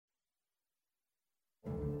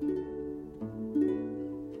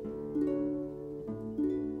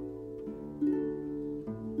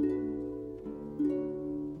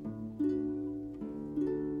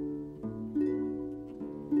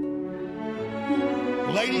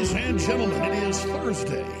Ladies and gentlemen, it is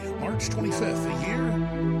Thursday, March 25th. The year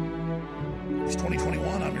is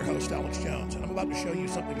 2021. I'm your host, Alex Jones, and I'm about to show you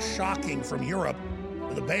something shocking from Europe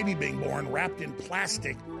with a baby being born wrapped in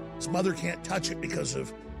plastic. His mother can't touch it because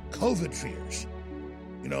of COVID fears.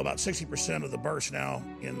 You know, about 60% of the births now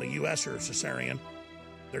in the U.S. are cesarean.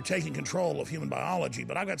 They're taking control of human biology,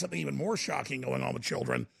 but I've got something even more shocking going on with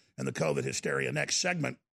children and the COVID hysteria next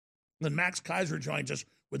segment. Then Max Keiser joins us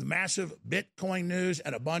with massive Bitcoin news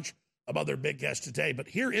and a bunch of other big guests today. But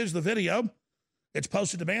here is the video. It's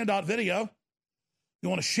posted to band.video. You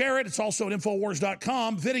want to share it? It's also at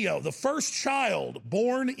Infowars.com. Video, the first child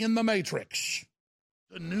born in the Matrix.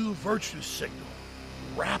 The new virtue signal.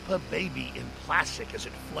 Wrap a baby in plastic as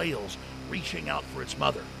it flails, reaching out for its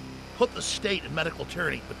mother. Put the state and medical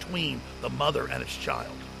tyranny between the mother and its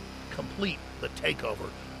child. Complete the takeover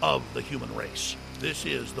of the human race. This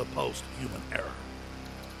is the post-human era.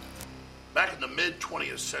 Back in the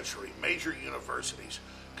mid-20th century, major universities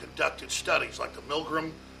conducted studies like the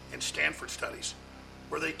Milgram and Stanford studies,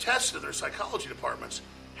 where they tested in their psychology departments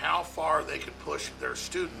how far they could push their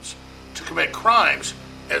students to commit crimes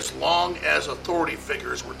as long as authority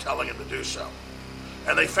figures were telling them to do so.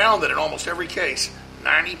 And they found that in almost every case,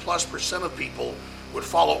 90+% of people would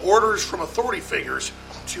follow orders from authority figures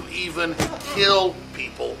to even kill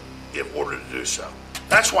people if ordered to do so.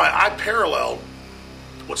 That's why I parallel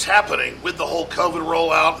what's happening with the whole COVID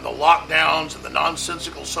rollout and the lockdowns and the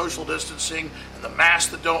nonsensical social distancing and the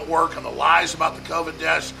masks that don't work and the lies about the COVID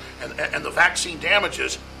deaths and the vaccine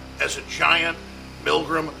damages as a giant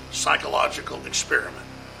Milgram psychological experiment.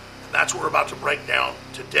 And that's what we're about to break down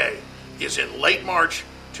today. Is in late March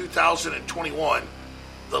 2021,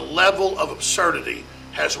 the level of absurdity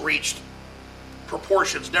has reached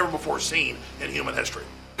proportions never before seen in human history.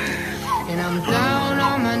 And I'm down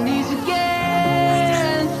on my knees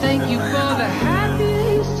again. Thank you for the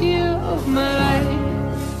happiest year of my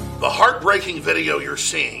life. The heartbreaking video you're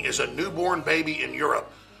seeing is a newborn baby in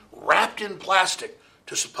Europe wrapped in plastic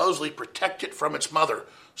to supposedly protect it from its mother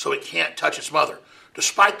so it can't touch its mother,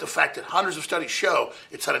 despite the fact that hundreds of studies show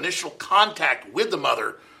it's that initial contact with the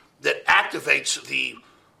mother that activates the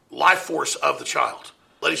life force of the child.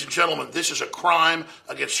 Ladies and gentlemen, this is a crime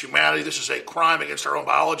against humanity. This is a crime against our own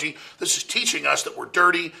biology. This is teaching us that we're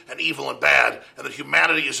dirty and evil and bad, and that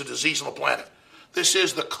humanity is a disease on the planet. This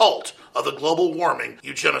is the cult of the global warming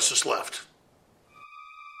eugenicist left.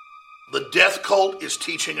 The death cult is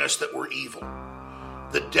teaching us that we're evil.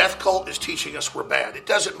 The death cult is teaching us we're bad. It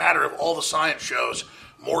doesn't matter if all the science shows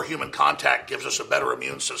more human contact gives us a better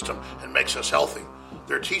immune system and makes us healthy.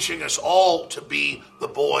 They're teaching us all to be the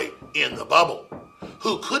boy in the bubble,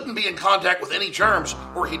 who couldn't be in contact with any germs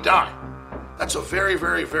or he'd die. That's a very,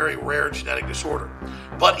 very, very rare genetic disorder.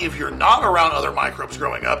 But if you're not around other microbes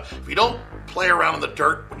growing up, if you don't play around in the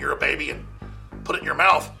dirt when you're a baby and put it in your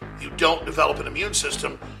mouth, you don't develop an immune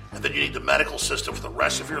system, and then you need the medical system for the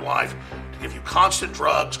rest of your life to give you constant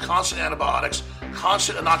drugs, constant antibiotics,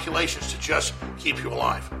 constant inoculations to just keep you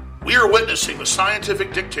alive. We are witnessing the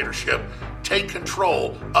scientific dictatorship take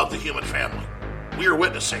control of the human family. We are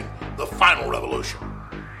witnessing the final revolution.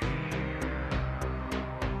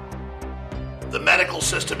 The medical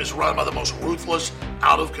system is run by the most ruthless,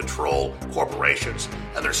 out-of-control corporations,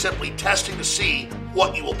 and they're simply testing to see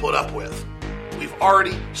what you will put up with. We've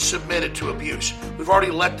already submitted to abuse. We've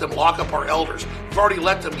already let them lock up our elders. We've already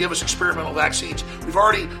let them give us experimental vaccines. We've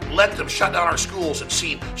already let them shut down our schools and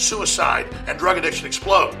seen suicide and drug addiction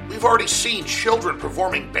explode. We've already seen children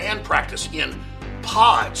performing band practice in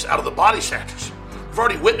pods out of the body snatchers. We've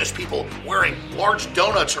already witnessed people wearing large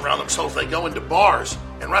donuts around themselves as they go into bars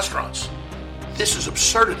and restaurants. This is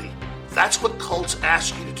absurdity. That's what cults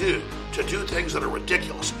ask you to do things that are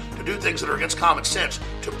ridiculous, to do things that are against common sense,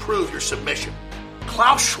 to prove your submission.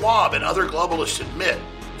 Klaus Schwab and other globalists admit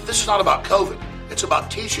that this is not about COVID. It's about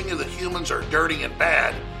teaching you that humans are dirty and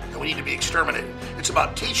bad and we need to be exterminated. It's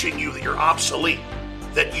about teaching you that you're obsolete,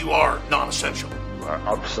 that you are non-essential. You are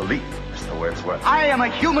obsolete, Mr. Wordsworth. I am a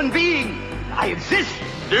human being. I exist.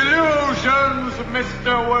 Delusions,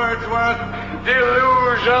 Mr. Wordsworth.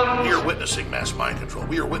 Delusions. We are witnessing mass mind control.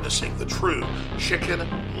 We are witnessing the true Chicken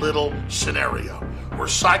Little scenario, where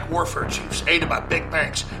psych warfare chiefs, aided by big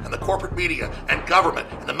banks and the corporate media and government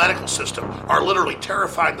and the medical system, are literally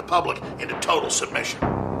terrifying the public into total submission.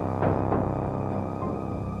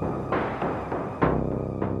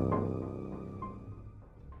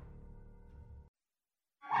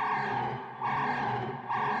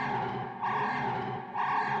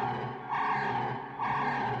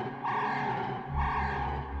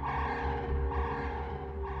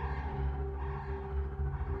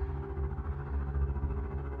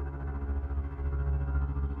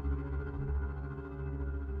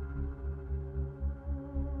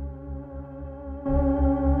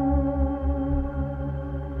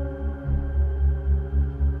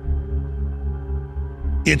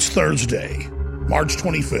 It's Thursday, March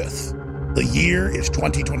 25th. The year is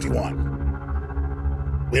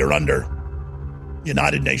 2021. We are under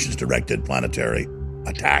United Nations-directed planetary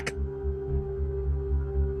attack.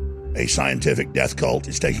 A scientific death cult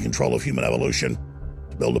is taking control of human evolution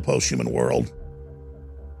to build a post-human world.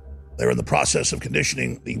 They're in the process of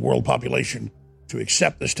conditioning the world population to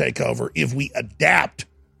accept this takeover. If we adapt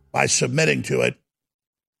by submitting to it,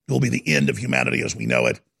 it will be the end of humanity as we know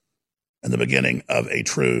it and the beginning of a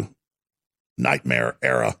true nightmare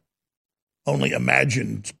era, only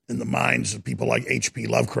imagined in the minds of people like H.P.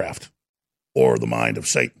 Lovecraft or the mind of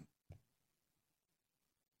Satan.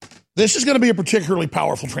 This is going to be a particularly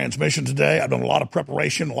powerful transmission today. I've done a lot of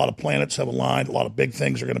preparation. A lot of planets have aligned. A lot of big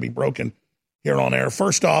things are going to be broken here on air.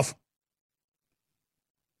 First off,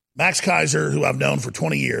 Max Keiser, who I've known for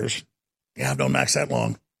 20 years, I've known Max that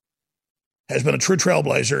long, has been a true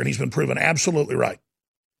trailblazer, and he's been proven absolutely right.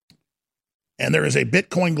 And there is a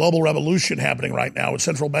Bitcoin global revolution happening right now with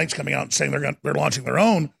central banks coming out and saying they're launching their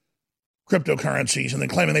own cryptocurrencies and then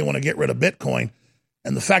claiming they want to get rid of Bitcoin.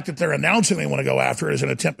 And the fact that they're announcing they want to go after it is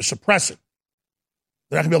an attempt to suppress it.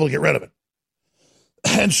 They're not going to be able to get rid of it.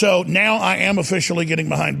 And so now I am officially getting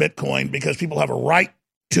behind Bitcoin because people have a right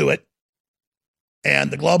to it.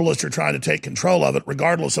 And the globalists are trying to take control of it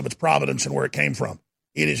regardless of its provenance and where it came from.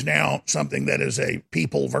 It is now something that is a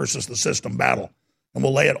people versus the system battle. And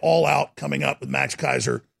we'll lay it all out coming up with Max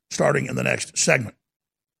Keiser starting in the next segment.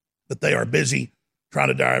 But they are busy trying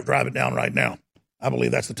to drive it down right now. I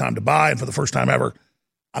believe that's the time to buy. And for the first time ever,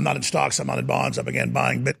 I'm not in stocks, I'm not in bonds. I began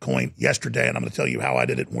buying Bitcoin yesterday, and I'm going to tell you how I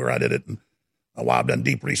did it and where I did it and why I've done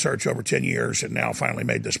deep research over 10 years and now finally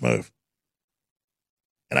made this move.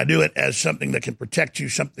 And I do it as something that can protect you,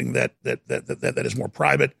 something that is more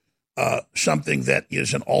private, something that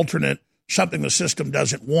is an alternate, something the system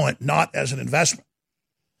doesn't want, not as an investment.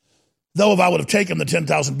 Though if I would have taken the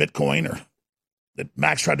 10,000 Bitcoin or that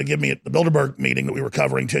Max tried to give me at the Bilderberg meeting that we were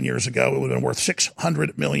covering 10 years ago, it would have been worth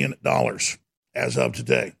 $600 million as of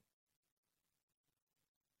today.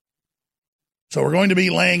 So we're going to be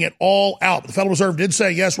laying it all out. The Federal Reserve did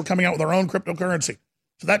say, yes, we're coming out with our own cryptocurrency.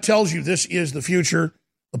 So that tells you this is the future.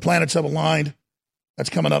 The planets have aligned. That's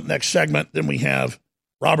coming up next segment. Then we have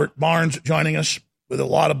Robert Barnes joining us with a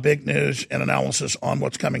lot of big news and analysis on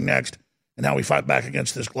what's coming next and how we fight back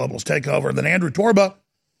against this globalist takeover. And then Andrew Torba,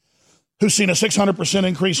 who's seen a 600%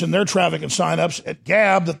 increase in their traffic and signups at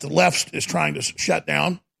Gab that the left is trying to shut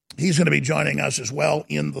down. He's going to be joining us as well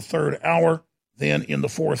in the third hour. Then in the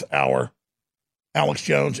fourth hour, Alex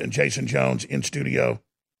Jones and Jason Jones in studio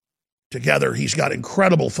together. He's got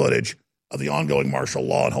incredible footage of the ongoing martial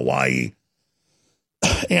law in Hawaii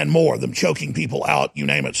and more, them choking people out, you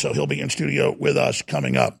name it. So he'll be in studio with us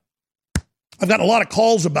coming up. I've gotten a lot of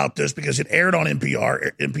calls about this because it aired on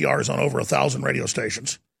NPR. NPR is on over 1,000 radio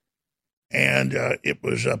stations. And it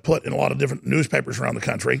was put in a lot of different newspapers around the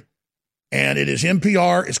country. And it is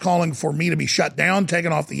NPR is calling for me to be shut down,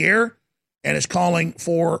 taken off the air, and is calling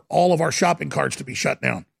for all of our shopping carts to be shut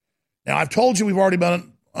down. Now, I've told you we've already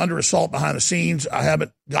been under assault behind the scenes. I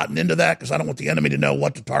haven't gotten into that because I don't want the enemy to know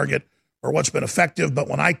what to target or what's been effective. But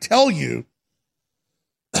when I tell you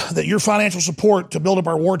that your financial support to build up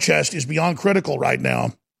our war chest is beyond critical right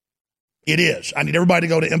now, it is. I need everybody to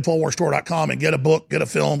go to InfoWarsStore.com and get a book, get a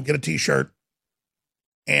film, get a T-shirt,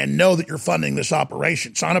 and know that you're funding this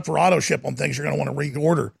operation. Sign up for AutoShip on things you're going to want to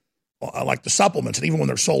reorder, like the supplements. And even when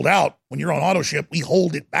they're sold out, when you're on AutoShip, we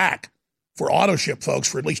hold it back for AutoShip folks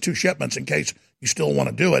for at least 2 shipments in case you still want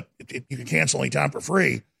to do it. You can cancel anytime for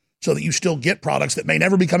free so that you still get products that may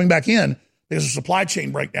never be coming back in because of supply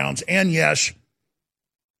chain breakdowns. And yes,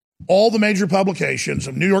 all the major publications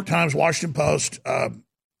of New York Times, Washington Post,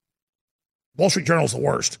 Wall Street Journal is the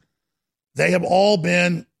worst. They have all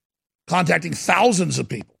been contacting thousands of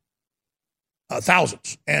people,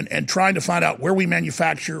 thousands, and trying to find out where we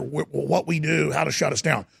manufacture, what we do, how to shut us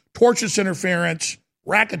down. Tortious interference,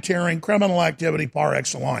 racketeering, criminal activity par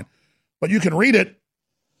excellence. But you can read it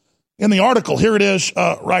in the article. Here it is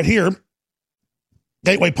right here.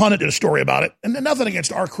 Gateway Pundit did a story about it. And nothing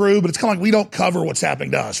against our crew, but it's kind of like we don't cover what's happening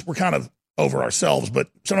to us. We're kind of over ourselves, but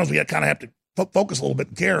sometimes we kind of have to focus a little bit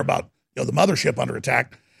and care about the mothership under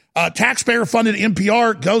attack. Taxpayer-funded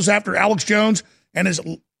NPR goes after Alex Jones and his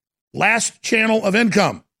last channel of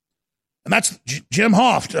income. And that's Jim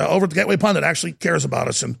Hoft over at the Gateway Pundit actually cares about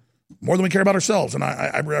us and more than we care about ourselves. And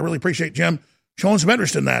I really appreciate Jim showing some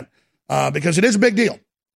interest in that because it is a big deal.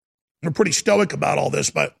 We're pretty stoic about all this,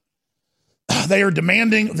 but they are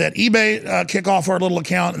demanding that eBay kick off our little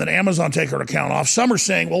account and that Amazon take our account off. Some are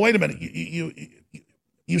saying, well, wait a minute,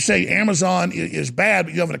 you say Amazon is bad,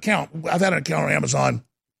 but you have an account. I've had an account on Amazon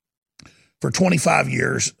for 25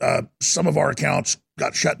 years. Some of our accounts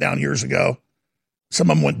got shut down years ago. Some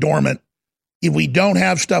of them went dormant. If we don't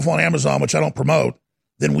have stuff on Amazon, which I don't promote,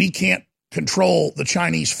 then we can't control the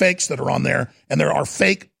Chinese fakes that are on there. And there are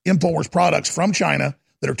fake InfoWars products from China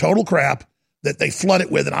that are total crap that they flood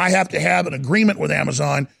it with. And I have to have an agreement with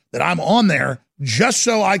Amazon that I'm on there just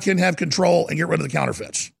so I can have control and get rid of the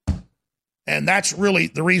counterfeits. And that's really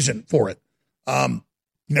the reason for it. You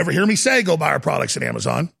never hear me say go buy our products at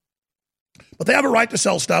Amazon. But they have a right to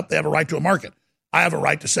sell stuff. They have a right to a market. I have a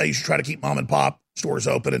right to say you should try to keep mom and pop stores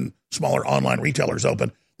open and smaller online retailers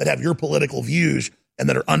open that have your political views and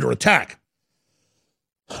that are under attack.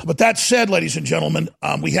 But that said, ladies and gentlemen,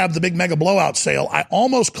 we have the big mega blowout sale. I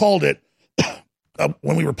almost called it,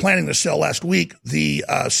 when we were planning the sale last week, the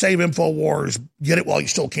Save InfoWars, get it while you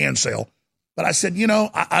still can sale. But I said,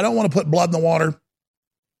 I don't want to put blood in the water,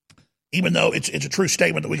 even though it's a true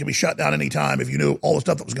statement that we can be shut down anytime if you knew all the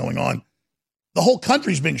stuff that was going on. The whole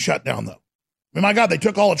country's being shut down, though. I mean, my God, they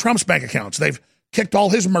took all of Trump's bank accounts. They've kicked all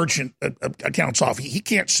his merchant accounts off. He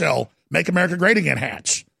can't sell Make America Great Again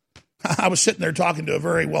hats. I was sitting there talking to a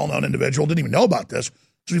very well-known individual, didn't even know about this.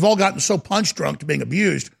 So we've all gotten so punch drunk to being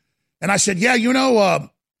abused. And I said, yeah,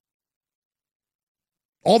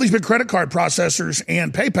 all these big credit card processors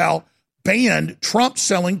and PayPal banned Trump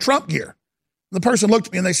selling Trump gear. The person looked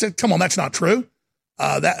at me and they said, come on, that's not true.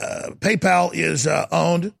 PayPal is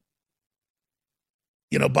owned,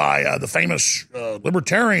 by the famous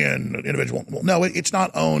libertarian individual. Well, no, it's not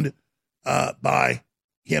owned by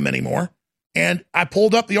him anymore. And I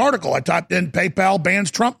pulled up the article. I typed in PayPal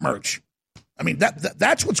bans Trump merch. I mean,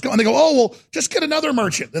 that's what's going on. They go, oh, well, just get another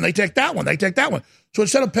merchant. Then they take that one. They take that one. So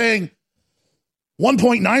instead of paying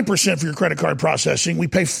 1.9% for your credit card processing, we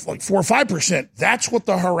pay like 4 or 5%. That's what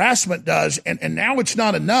the harassment does. And now it's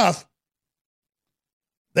not enough.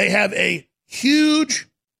 They have a huge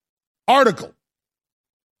article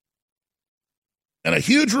and a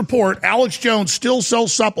huge report. Alex Jones still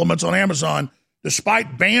sells supplements on Amazon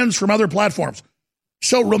despite bans from other platforms.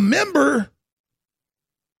 So remember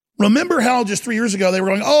how just 3 years ago they were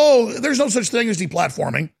going, oh, there's no such thing as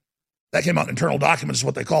deplatforming. That came out in internal documents is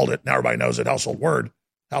what they called it. Now everybody knows it,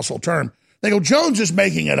 household term. They go, Jones is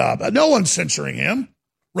making it up. No one's censoring him.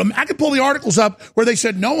 I could pull the articles up where they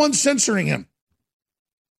said no one's censoring him.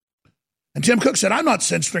 And Tim Cook said, I'm not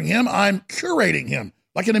censoring him. I'm curating him,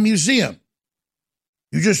 like in a museum.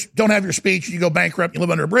 You just don't have your speech. You go bankrupt. You live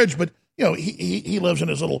under a bridge. But, he lives in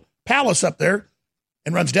his little palace up there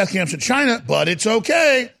and runs death camps in China. But it's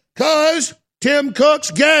okay because Tim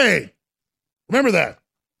Cook's gay. Remember that.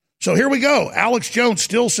 So here we go. Alex Jones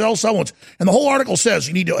still sells supplements. And the whole article says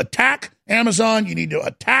you need to attack Amazon. You need to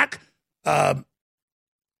attack the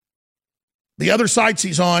other sites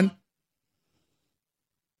he's on,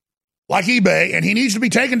 like eBay, and he needs to be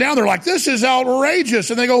taken down. They're like, this is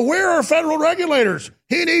outrageous. And they go, where are federal regulators?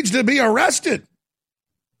 He needs to be arrested.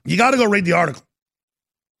 You got to go read the article.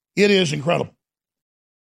 It is incredible.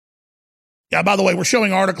 Yeah, by the way, we're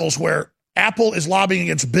showing articles where Apple is lobbying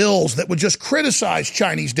against bills that would just criticize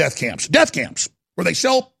Chinese death camps, where they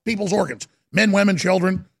sell people's organs, men, women,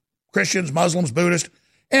 children, Christians, Muslims, Buddhists.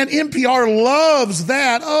 And NPR loves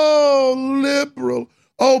that. Oh, liberal.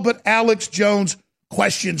 Oh, but Alex Jones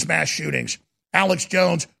questions mass shootings. Alex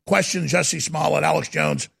Jones questions Jussie Smollett. Alex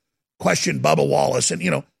Jones questioned Bubba Wallace.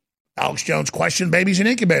 And, Alex Jones questioned babies in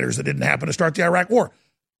incubators that didn't happen to start the Iraq War.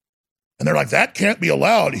 And they're like, that can't be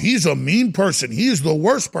allowed. He's a mean person. He is the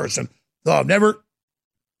worst person. Though I've never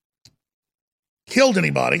killed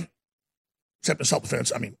anybody, except in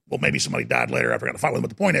self-defense. I mean, well, maybe somebody died later after I got to fight with them.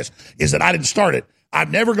 But the point is that I didn't start it.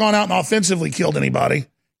 I've never gone out and offensively killed anybody.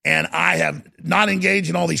 And I have not engaged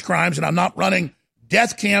in all these crimes. And I'm not running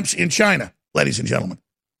death camps in China, ladies and gentlemen.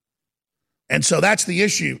 And so that's the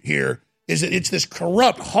issue here, is that it's this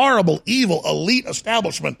corrupt, horrible, evil, elite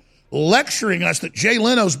establishment lecturing us that Jay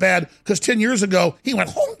Leno's bad because 10 years ago he went,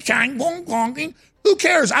 Hong Chang, Hong Kong. Who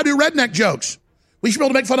cares? I do redneck jokes. We should be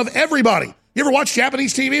able to make fun of everybody. You ever watch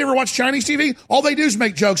Japanese TV? Ever watch Chinese TV? All they do is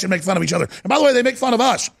make jokes and make fun of each other. And by the way, they make fun of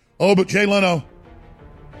us. Oh, but Jay Leno,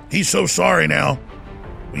 he's so sorry now.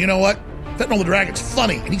 Well, you know what? Fentanyl the Dragon's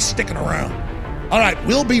funny, and he's sticking around. All right,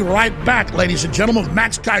 we'll be right back, ladies and gentlemen, with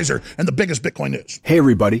Max Kaiser and the biggest Bitcoin news. Hey,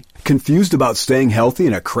 everybody. Confused about staying healthy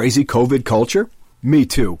in a crazy COVID culture? Me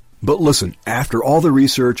too. But listen, after all the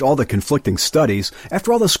research, all the conflicting studies,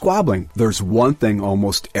 after all the squabbling, there's one thing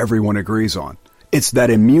almost everyone agrees on. It's that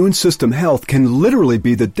immune system health can literally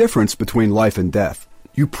be the difference between life and death.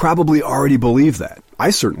 You probably already believe that. I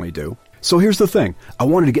certainly do. So here's the thing. I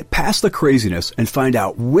wanted to get past the craziness and find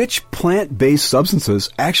out which plant-based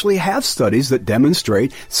substances actually have studies that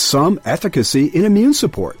demonstrate some efficacy in immune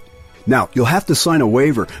support. Now, you'll have to sign a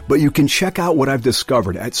waiver, but you can check out what I've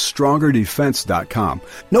discovered at StrongerDefense.com.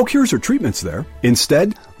 No cures or treatments there.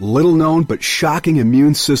 Instead, little known but shocking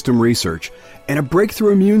immune system research and a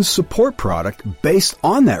breakthrough immune support product based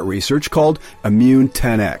on that research called Immune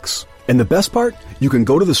 10X. And the best part? You can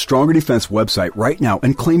go to the Stronger Defense website right now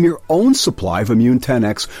and claim your own supply of Immune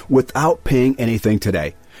 10X without paying anything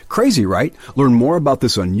today. Crazy, right? Learn more about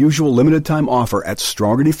this unusual limited-time offer at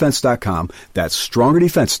StrongerDefense.com. That's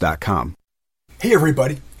StrongerDefense.com. Hey,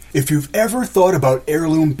 everybody. If you've ever thought about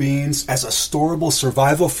heirloom beans as a storable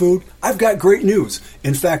survival food, I've got great news.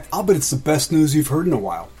 In fact, I'll bet it's the best news you've heard in a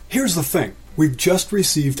while. Here's the thing. We've just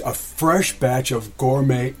received a fresh batch of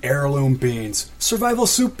gourmet heirloom beans, survival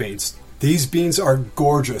soup beans. These beans are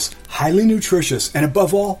gorgeous, highly nutritious, and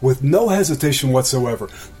above all, with no hesitation whatsoever,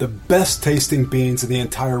 the best tasting beans in the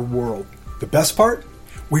entire world. The best part?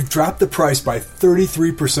 We've dropped the price by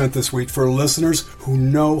 33% this week for listeners who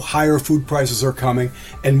know higher food prices are coming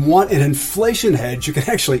and want an inflation hedge you can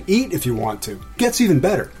actually eat if you want to. Gets even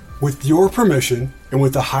better. With your permission, and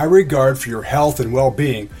with a high regard for your health and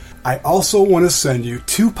well-being, I also want to send you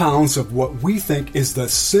 2 pounds of what we think is the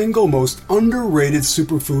single most underrated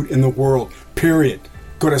superfood in the world, period.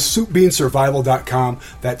 Go to SoupBeanSurvival.com,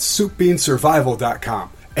 that's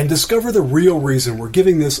SoupBeanSurvival.com, and discover the real reason we're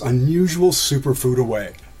giving this unusual superfood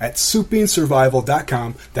away. At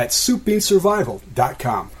SoupBeanSurvival.com, that's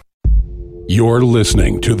SoupBeanSurvival.com. You're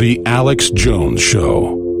listening to The Alex Jones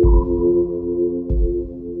Show.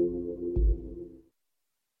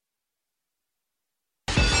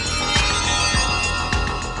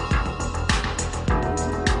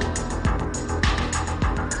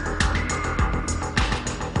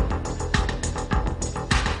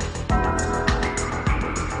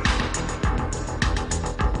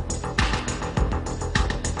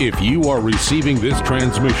 If you are receiving this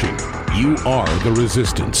transmission, you are the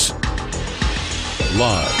Resistance.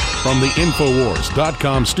 Live from the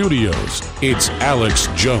Infowars.com studios, it's Alex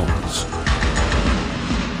Jones.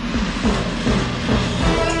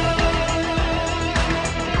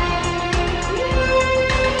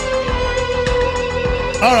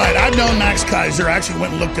 All right, I've known Max Kaiser. I actually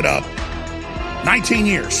went and looked it up. 19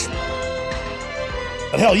 years.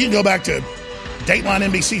 But hell, you can go back to Dateline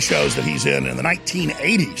NBC shows that he's in the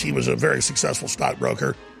 1980s. He was a very successful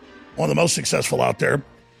stockbroker, one of the most successful out there.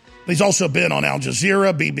 He's also been on Al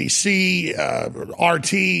Jazeera, BBC,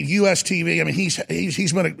 RT, US TV. I mean,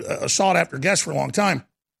 he's been a sought-after guest for a long time.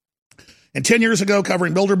 And 10 years ago,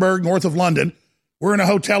 covering Bilderberg, north of London, we're in a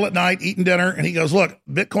hotel at night, eating dinner, and he goes, look,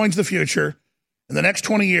 Bitcoin's the future. In the next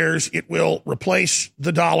 20 years, it will replace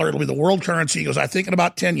the dollar. It'll be the world currency. He goes, I think in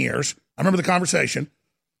about 10 years. I remember the conversation.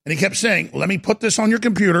 And he kept saying, let me put this on your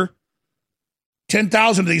computer,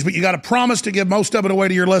 10,000 of these, but you got to promise to give most of it away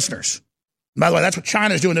to your listeners. And by the way, that's what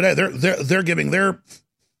China's doing today. They're giving their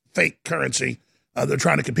fake currency. They're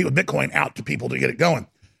trying to compete with Bitcoin out to people to get it going.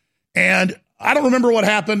 And I don't remember what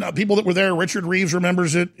happened. People that were there, Richard Reeves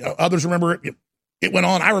remembers it. Others remember it. It went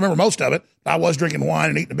on. I remember most of it. I was drinking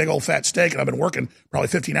wine and eating a big old fat steak, and I've been working probably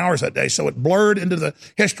 15 hours that day, so it blurred into the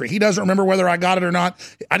history. He doesn't remember whether I got it or not.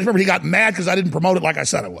 I just remember he got mad because I didn't promote it like I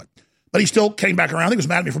said I would. But he still came back around. I think he was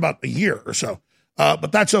mad at me for about a year or so.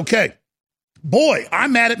 But that's okay. Boy,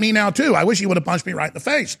 I'm mad at me now, too. I wish he would have punched me right in the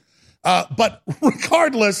face. But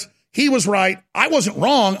regardless, he was right. I wasn't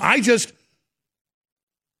wrong. I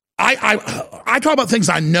talk about things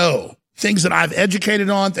I know. Things that I've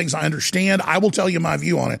educated on, things I understand. I will tell you my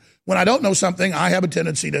view on it. When I don't know something, I have a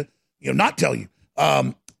tendency to, not tell you.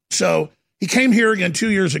 So he came here again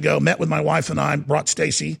 2 years ago, met with my wife and I, brought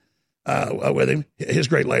Stacy with him, his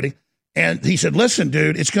great lady. And he said, listen,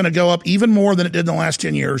 dude, it's going to go up even more than it did in the last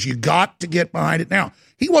 10 years. You got to get behind it now.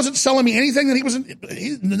 He wasn't selling me anything that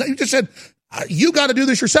he just said, you got to do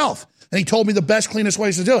this yourself. And he told me the best, cleanest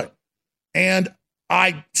ways to do it. And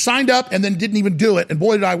I signed up and then didn't even do it. And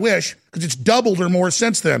boy, did I wish, because it's doubled or more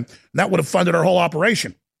since then. And that would have funded our whole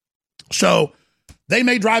operation. So they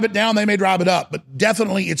may drive it down, they may drive it up, but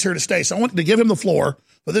definitely it's here to stay. So I wanted to give him the floor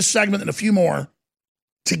for this segment and a few more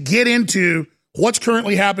to get into what's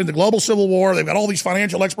currently happening, the global civil war. They've got all these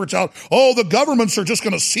financial experts out. Oh, the governments are just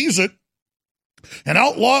going to seize it and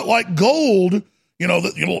outlaw it like gold,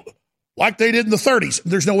 like they did in the 30s.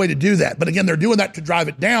 There's no way to do that. But again, they're doing that to drive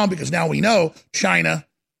it down because now we know China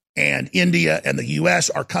and India and the U.S.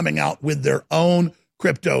 are coming out with their own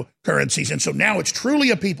cryptocurrencies. And so now it's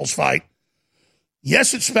truly a people's fight.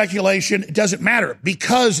 Yes, it's speculation. It doesn't matter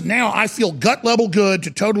because now I feel gut level good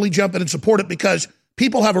to totally jump in and support it because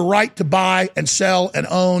people have a right to buy and sell and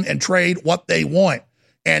own and trade what they want.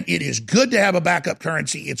 And it is good to have a backup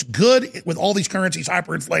currency. It's good with all these currencies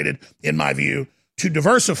hyperinflated, in my view, to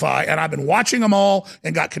diversify, and I've been watching them all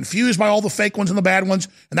and got confused by all the fake ones and the bad ones,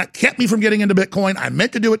 and that kept me from getting into Bitcoin. I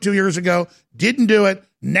meant to do it 2 years ago, didn't do it.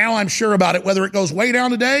 Now I'm sure about it. Whether it goes way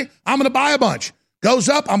down today, I'm going to buy a bunch. Goes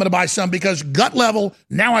up, I'm going to buy some, because gut level,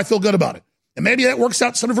 now I feel good about it. And maybe that works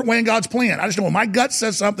out some different way in God's plan. I just know when my gut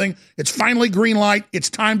says something, it's finally green light, it's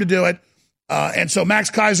time to do it. And so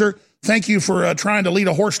Max Keiser, thank you for trying to lead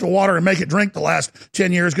a horse to water and make it drink the last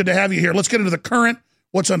 10 years. Good to have you here. Let's get into the current,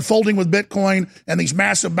 what's unfolding with Bitcoin and these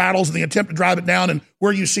massive battles and the attempt to drive it down, and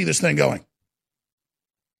where you see this thing going.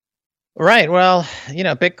 Right. Well,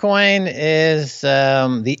 Bitcoin is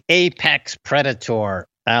the apex predator,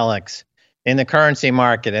 Alex, in the currency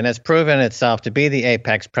market, and has proven itself to be the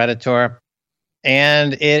apex predator.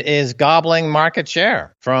 And it is gobbling market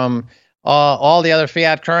share from all the other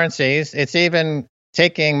fiat currencies. It's even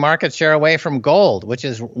taking market share away from gold, which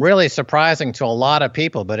is really surprising to a lot of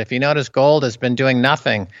people. But if you notice, gold has been doing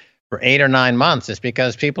nothing for 8 or 9 months. It's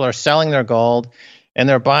because people are selling their gold and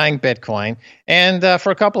they're buying Bitcoin. And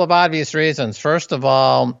for a couple of obvious reasons. First of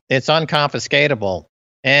all, it's unconfiscatable.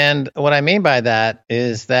 And what I mean by that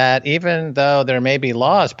is that even though there may be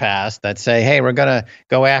laws passed that say, hey, we're going to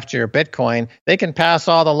go after your Bitcoin, they can pass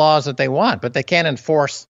all the laws that they want, but they can't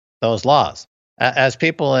enforce those laws. As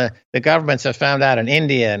people, the governments have found out in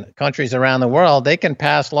India and countries around the world, they can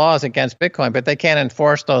pass laws against Bitcoin, but they can't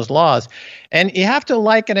enforce those laws. And you have to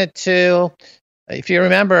liken it to, if you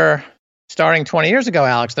remember, starting 20 years ago,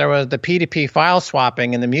 Alex, there was the P2P file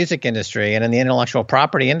swapping in the music industry and in the intellectual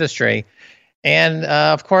property industry. And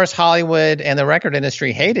of course, Hollywood and the record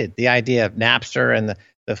industry hated the idea of Napster and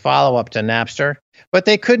the follow-up to Napster, but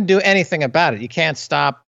they couldn't do anything about it. You can't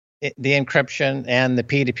stop the encryption and the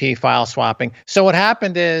P2P file swapping. So what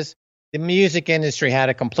happened is the music industry had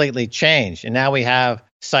to completely change. And now we have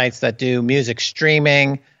sites that do music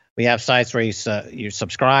streaming. We have sites where you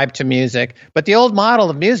subscribe to music. But the old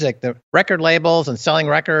model of music, the record labels and selling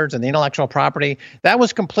records and the intellectual property, that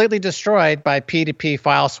was completely destroyed by P2P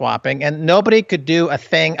file swapping, and nobody could do a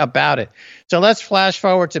thing about it. So let's flash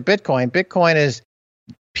forward to Bitcoin. Bitcoin is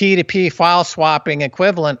P2P file swapping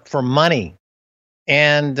equivalent for money.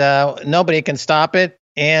 And nobody can stop it,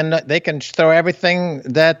 and they can throw everything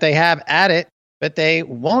that they have at it, but they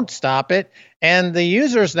won't stop it. And the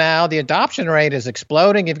users now, the adoption rate is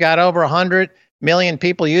exploding. You've got over 100 million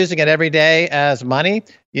people using it every day as money.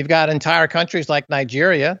 You've got entire countries like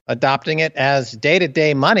Nigeria adopting it as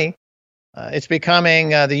day-to-day money. It's becoming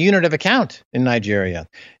the unit of account in Nigeria.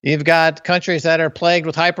 You've got countries that are plagued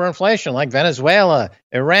with hyperinflation, like Venezuela,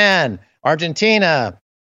 Iran, Argentina,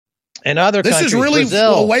 and other countries. This is really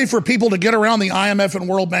Brazil. a way for people to get around the IMF and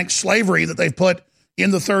World Bank slavery that they've put in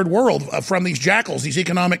the third world from these jackals, these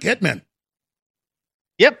economic hitmen.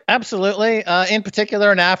 Yep, absolutely. In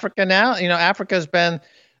particular in Africa now, Africa's been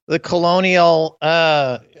the colonial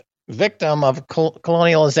victim of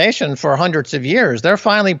colonialization for hundreds of years. They're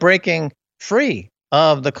finally breaking free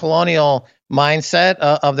of the colonial mindset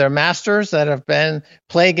of their masters that have been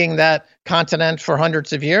plaguing that continent for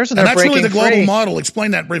hundreds of years. And that's really the global free. model.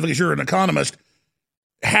 Explain that briefly, because you're an economist.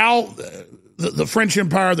 How the French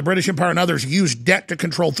Empire, the British Empire, and others use debt to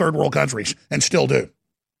control third world countries and still do.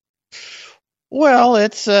 Well,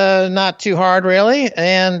 it's not too hard, really.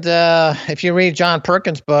 And if you read John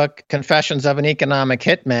Perkins' book, Confessions of an Economic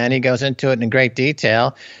Hitman, he goes into it in great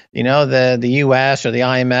detail. The U.S. or the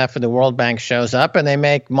IMF or the World Bank shows up, and they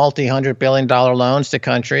make multi-hundred-billion-dollar loans to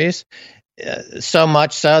countries, so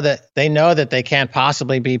much so that they know that they can't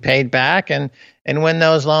possibly be paid back. And when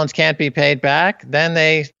those loans can't be paid back, then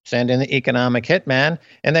they send in the economic hitman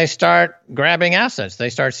and they start grabbing assets. They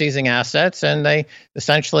start seizing assets and they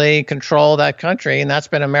essentially control that country. And that's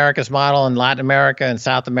been America's model in Latin America and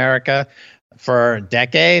South America for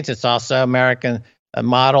decades. It's also American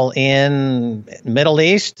model in Middle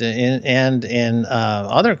East and in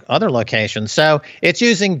other locations. So it's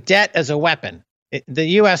using debt as a weapon. The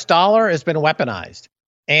U.S. dollar has been weaponized.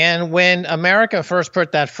 And when America first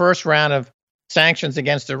put that first round of sanctions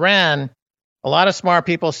against Iran, a lot of smart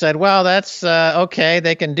people said, well, that's okay,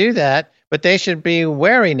 they can do that, but they should be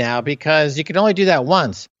wary now because you can only do that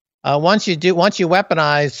once. Once you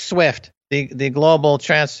weaponize SWIFT, the global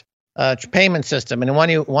payment system, and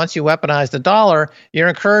once you weaponize the dollar, you're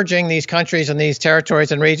encouraging these countries and these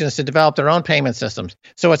territories and regions to develop their own payment systems.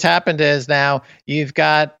 So what's happened is now you've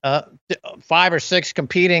got 5 or 6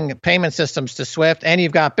 competing payment systems to SWIFT, and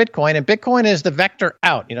you've got Bitcoin, and Bitcoin is the vector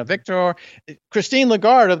out. Christine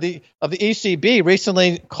Lagarde of the ECB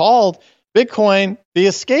recently called Bitcoin the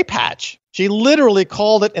escape hatch. She literally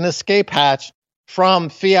called it an escape hatch from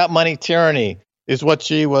fiat money tyranny. is what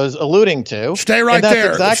she was alluding to. Stay right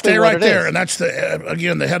there. Exactly Stay right there. Is. And that's,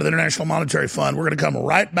 again, the head of the International Monetary Fund. We're going to come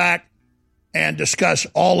right back and discuss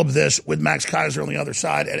all of this with Max Keiser on the other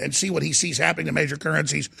side and see what he sees happening to major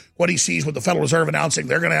currencies, what he sees with the Federal Reserve announcing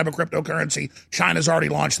they're going to have a cryptocurrency. China's already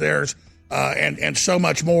launched theirs, and so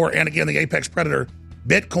much more. And again, the apex predator,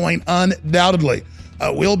 Bitcoin, undoubtedly.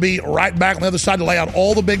 We'll be right back on the other side to lay out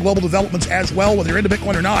all the big global developments as well, whether you're into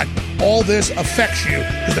Bitcoin or not. All this affects you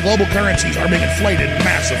because the global currencies are being inflated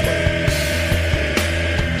massively.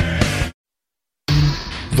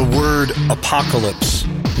 The word apocalypse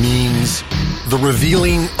means the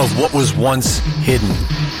revealing of what was once hidden.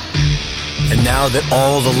 And now that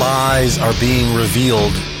all the lies are being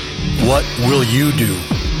revealed, what will you do?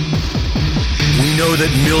 We know that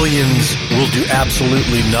millions will do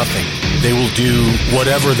absolutely nothing. They will do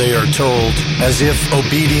whatever they are told, as if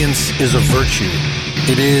obedience is a virtue.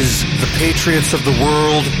 It is the patriots of the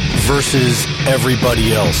world versus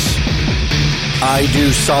everybody else. I do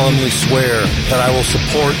solemnly swear that I will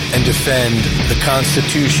support and defend the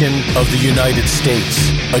Constitution of the United States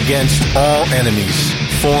against all enemies,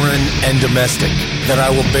 foreign and domestic, that I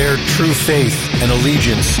will bear true faith and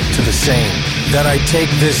allegiance to the same, that I take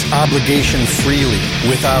this obligation freely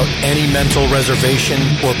without any mental reservation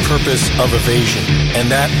or purpose of evasion, and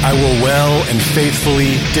that I will well and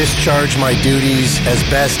faithfully discharge my duties as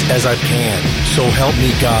best as I can. So help me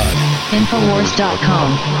God.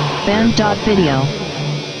 Infowars.com. Band.video.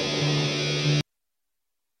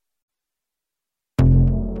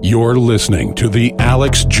 You're listening to The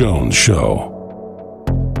Alex Jones Show.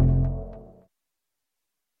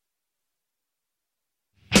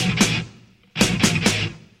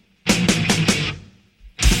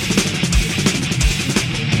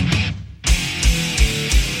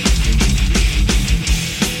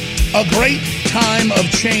 A great time of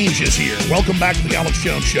change is here. Welcome back to the Alex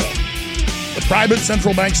Jones Show. The private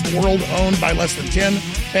central banks of the world, owned by less than 10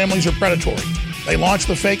 families, are predatory. They launch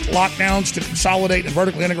the fake lockdowns to consolidate and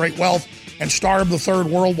vertically integrate wealth and starve the third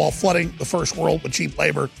world while flooding the first world with cheap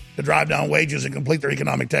labor to drive down wages and complete their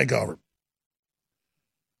economic takeover.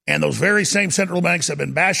 And those very same central banks have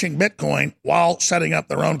been bashing Bitcoin while setting up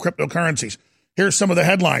their own cryptocurrencies. Here's some of the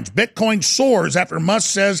headlines. Bitcoin soars after Musk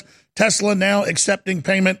says Tesla now accepting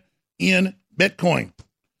payment in Bitcoin.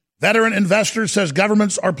 Veteran investor says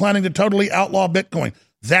governments are planning to totally outlaw Bitcoin.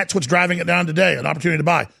 That's what's driving it down today, an opportunity to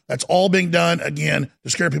buy. That's all being done, again, to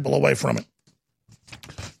scare people away from it.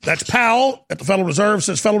 That's Powell at the Federal Reserve,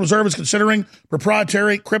 says Federal Reserve is considering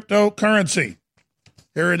proprietary cryptocurrency.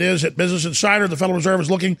 Here it is at Business Insider. The Federal Reserve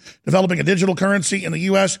is developing a digital currency in the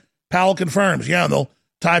U.S. Powell confirms. Yeah, and they'll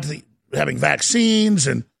tie it to having vaccines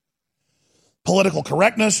and political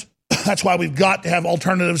correctness. That's why we've got to have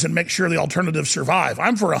alternatives and make sure the alternatives survive.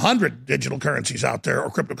 I'm for 100 digital currencies out there, or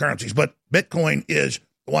cryptocurrencies, but Bitcoin is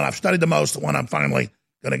the one I've studied the most, the one I'm finally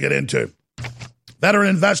going to get into. Veteran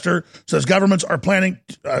investor says governments are planning,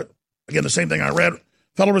 again, the same thing I read.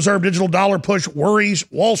 Federal Reserve digital dollar push worries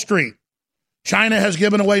Wall Street. China has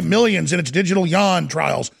given away millions in its digital yuan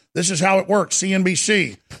trials. This is how it works.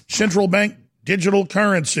 CNBC, central bank digital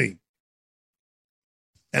currency.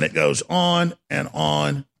 And it goes on and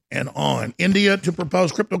on and on. India to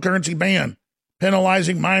propose cryptocurrency ban,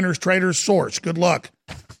 penalizing miners, traders, source. Good luck.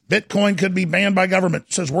 Bitcoin could be banned by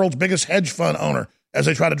government, says world's biggest hedge fund owner, as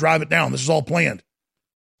they try to drive it down. This is all planned.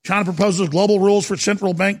 China proposes global rules for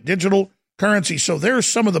central bank digital currency. So there's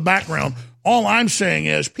some of the background. All I'm saying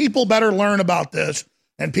is people better learn about this,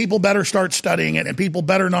 and people better start studying it, and people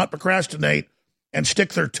better not procrastinate and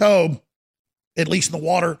stick their toe, at least in the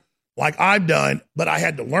water, like I've done. But I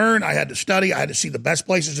had to learn, I had to study, I had to see the best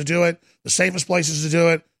places to do it, the safest places to do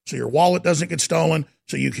it, so your wallet doesn't get stolen,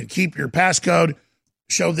 so you can keep your passcode,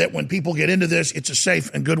 show that when people get into this, it's a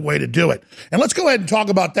safe and good way to do it. And let's go ahead and talk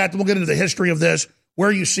about that. Then we'll get into the history of this,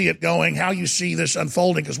 where you see it going, how you see this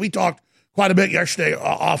unfolding, because we talked quite a bit yesterday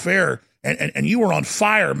off air, and you were on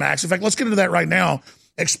fire, Max. In fact, let's get into that right now,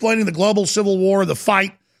 explaining the global civil war, the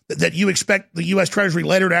fight that you expect the U.S. Treasury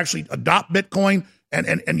later to actually adopt Bitcoin.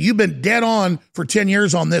 And you've been dead on for 10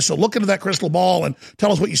 years on this. So look into that crystal ball and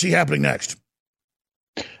tell us what you see happening next.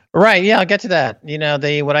 Right. Yeah, I'll get to that. You know,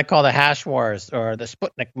 what I call the hash wars, or the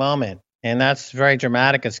Sputnik moment. And that's very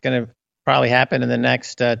dramatic. It's going to probably happen in the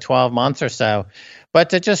next 12 months or so.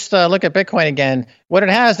 But to just look at Bitcoin again, what it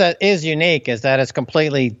has that is unique is that it's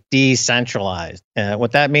completely decentralized.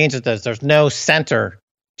 What that means is that there's no center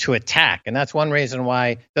to attack. And that's one reason why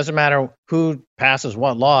it doesn't matter who passes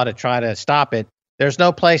what law to try to stop it. There's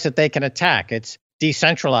no place that they can attack. It's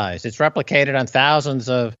decentralized. It's replicated on thousands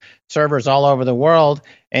of servers all over the world,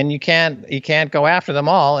 and you can't go after them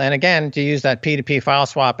all. And again, to use that P2P file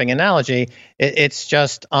swapping analogy, it's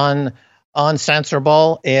just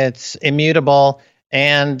uncensorable. It's immutable.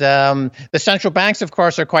 And the central banks, of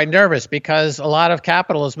course, are quite nervous because a lot of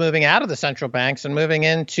capital is moving out of the central banks and moving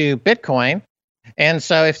into Bitcoin. And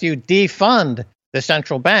so if you defund the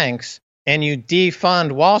central banks and you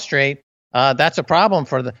defund Wall Street, that's a problem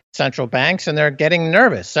for the central banks, and they're getting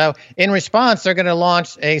nervous. So in response, they're going to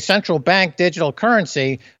launch a central bank digital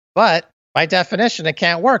currency, but by definition, it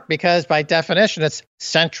can't work because by definition, it's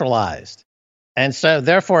centralized. And so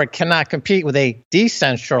therefore, it cannot compete with a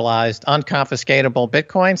decentralized, unconfiscatable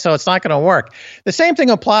Bitcoin. So it's not going to work. The same thing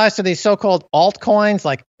applies to these so-called altcoins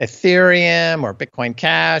like Ethereum or Bitcoin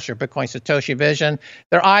Cash or Bitcoin Satoshi Vision.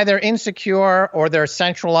 They're either insecure or they're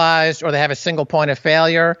centralized or they have a single point of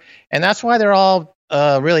failure. And that's why they're all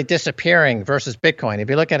really disappearing versus Bitcoin. If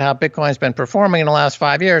you look at how Bitcoin's been performing in the last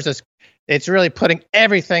 5 years, it's really putting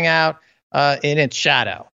everything out in its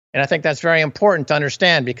shadow. And I think that's very important to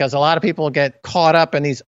understand because a lot of people get caught up in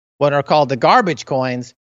these what are called the garbage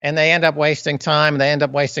coins, and they end up wasting time, they end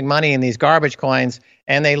up wasting money in these garbage coins,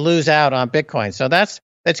 and they lose out on Bitcoin. So that's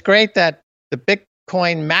great that the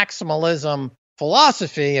Bitcoin maximalism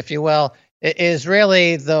philosophy, if you will, is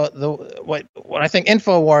really what I think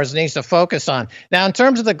InfoWars needs to focus on. Now, in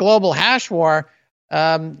terms of the global hash war,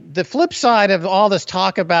 the flip side of all this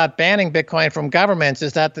talk about banning Bitcoin from governments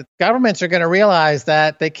is that the governments are going to realize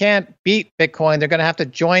that they can't beat Bitcoin. They're going to have to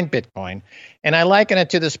join Bitcoin. And I liken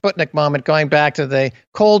it to the Sputnik moment going back to the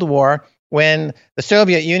Cold War when the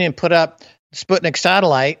Soviet Union put up Sputnik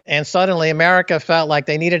satellite and suddenly America felt like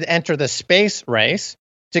they needed to enter the space race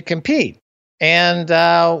to compete. And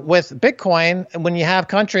with Bitcoin, when you have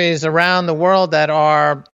countries around the world that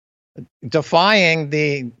are defying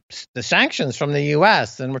the sanctions from the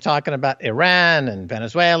U.S., and we're talking about Iran and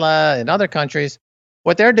Venezuela and other countries,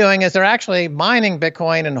 what they're doing is they're actually mining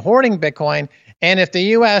Bitcoin and hoarding Bitcoin. And if the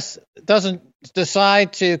U.S. doesn't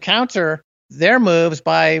decide to counter their moves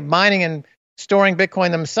by mining and storing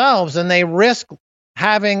Bitcoin themselves, then they risk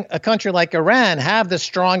having a country like Iran have the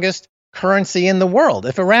strongest currency in the world.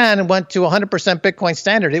 If Iran went to 100% Bitcoin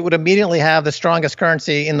standard, it would immediately have the strongest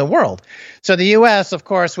currency in the world. So the U.S., of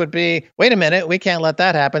course, would be, wait a minute, we can't let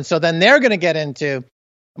that happen. So then they're going to get into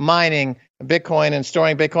mining Bitcoin and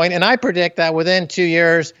storing Bitcoin. And I predict that within 2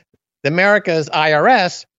 years, America's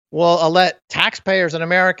IRS will let taxpayers in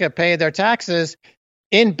America pay their taxes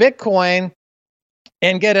in Bitcoin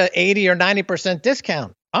and get an 80 or 90%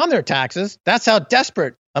 discount on their taxes. That's how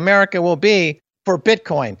desperate America will be for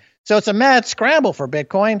Bitcoin. So it's a mad scramble for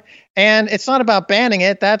Bitcoin, and it's not about banning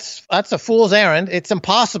it. That's a fool's errand. It's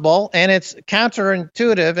impossible, and it's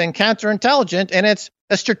counterintuitive and counterintelligent, and it's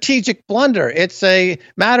a strategic blunder. It's a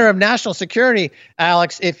matter of national security,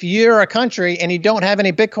 Alex. If you're a country and you don't have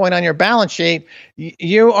any Bitcoin on your balance sheet,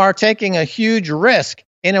 you are taking a huge risk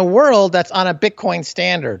in a world that's on a Bitcoin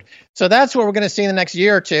standard. So that's what we're going to see in the next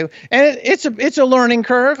year or two. And it's a learning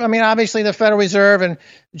curve. I mean, obviously the Federal Reserve and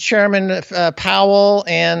Chairman Powell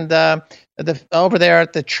and over there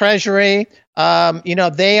at the Treasury,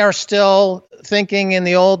 they are still thinking in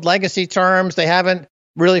the old legacy terms. They haven't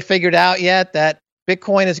really figured out yet that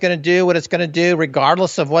Bitcoin is going to do what it's going to do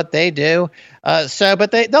regardless of what they do.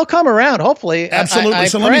 But they'll come around, hopefully. Absolutely.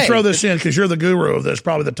 So let me throw this in because you're the guru of this,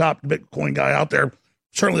 probably the top Bitcoin guy out there.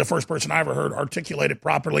 Certainly the first person I ever heard articulate it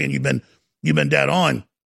properly, and you've been dead on.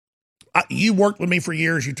 You worked with me for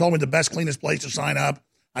years. You told me the best, cleanest place to sign up.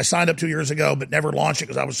 I signed up 2 years ago, but never launched it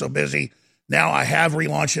because I was so busy. Now I have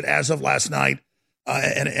relaunched it as of last night,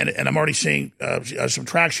 and I'm already seeing some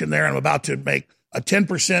traction there. I'm about to make a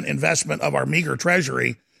 10% investment of our meager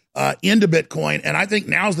treasury into Bitcoin, and I think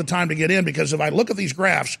now's the time to get in because if I look at these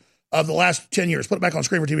graphs of the last 10 years, put it back on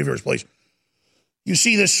screen for TV viewers, please. You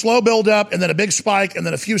see this slow build up and then a big spike and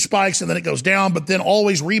then a few spikes and then it goes down, but then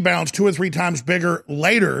always rebounds 2 or 3 times bigger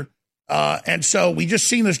later. And so we just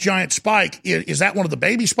seen this giant spike. Is that one of the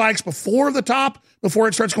baby spikes before the top, before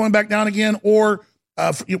it starts going back down again? Or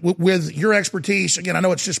with your expertise, again, I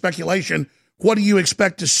know it's just speculation, what do you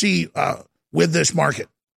expect to see with this market?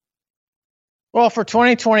 Well, for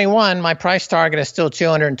 2021, my price target is still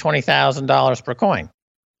 $220,000 per coin.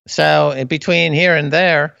 So in between here and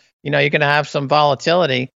there, you're going to have some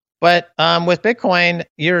volatility. But with Bitcoin,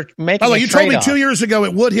 you're making a trade-off. You told me 2 years ago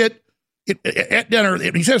it would hit, at dinner,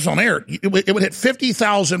 you said this on air, it would hit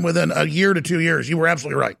 50,000 within a year to 2 years. You were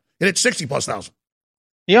absolutely right. It hit 60+ thousand.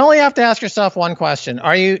 You only have to ask yourself one question.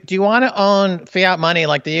 Do you want to own fiat money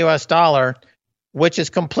like the U.S. dollar, which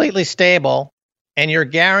is completely stable, and you're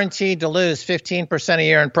guaranteed to lose 15% a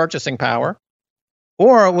year in purchasing power?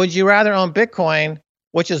 Or would you rather own Bitcoin,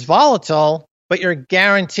 which is volatile, but you're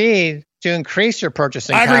guaranteed to increase your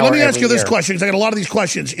purchasing power? I agree. Let me ask you this year? question, because I got a lot of these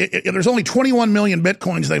questions. If there's only 21 million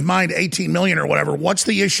Bitcoins, they've mined 18 million or whatever. What's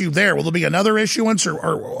the issue there? Will there be another issuance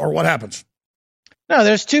or what happens? No,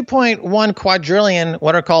 there's 2.1 quadrillion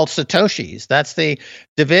what are called Satoshis. That's the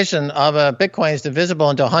division of a Bitcoin is divisible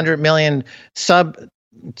into 100 million sub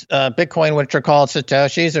Bitcoin, which are called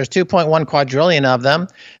Satoshis. There's 2.1 quadrillion of them.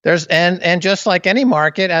 And just like any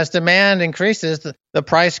market, as demand increases, the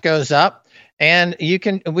price goes up. And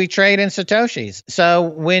we trade in Satoshis. So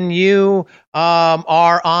when you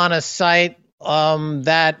are on a site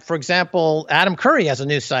that, for example, Adam Curry has a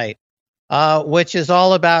new site, which is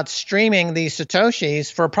all about streaming these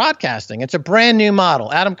Satoshis for podcasting. It's a brand new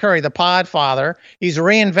model. Adam Curry, the pod father, he's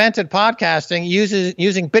reinvented podcasting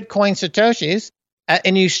using Bitcoin Satoshis,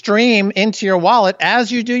 and you stream into your wallet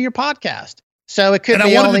as you do your podcast. So it could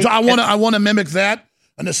be I want to mimic that.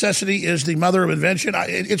 A necessity is the mother of invention.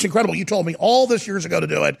 It's incredible. You told me all this years ago to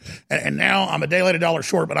do it, and now I'm a day late, a dollar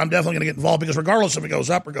short, but I'm definitely going to get involved, because regardless if it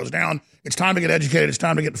goes up or goes down, it's time to get educated. It's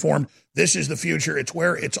time to get informed. This is the future. It's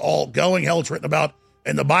where it's all going. Hell, it's written about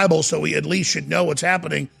in the Bible, so we at least should know what's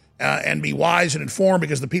happening and be wise and informed,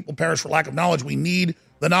 because the people perish for lack of knowledge. We need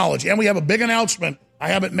the knowledge. And we have a big announcement I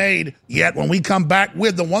haven't made yet when we come back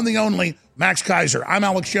with the one, the only Max Keiser. I'm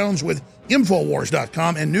Alex Jones with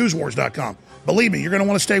Infowars.com and Newswars.com. Believe me, you're going to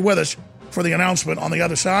want to stay with us for the announcement on the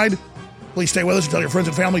other side. Please stay with us and tell your friends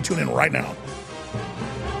and family. Tune in right now.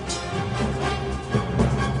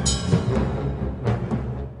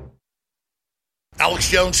 Alex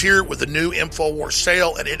Jones here with the new InfoWars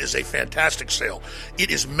sale, and it is a fantastic sale.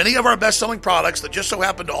 It is many of our best-selling products that just so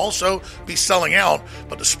happen to also be selling out,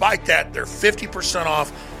 but despite that, they're 50%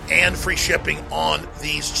 off and free shipping on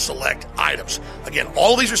these select items. Again,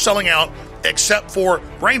 all of these are selling out except for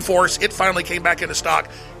Rainforest. It finally came back into stock.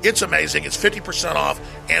 It's amazing. It's 50% off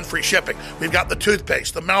and free shipping. We've got the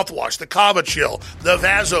toothpaste, the mouthwash, the Kava Chill, the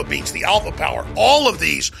Vaso Beats, the Alpha Power. All of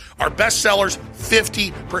these are best sellers,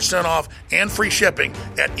 50% off and free shipping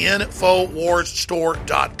at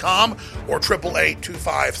InfoWarsStore.com or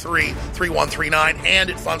 888-253-3139, and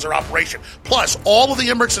it funds our operation. Plus, all of the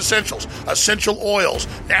Emmerich Essentials, essential oils,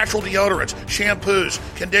 natural deodorants, shampoos,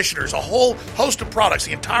 conditioners, a whole host of products.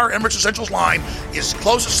 The entire Emmerich Essentials line is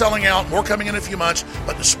close to selling out, more coming in a few months,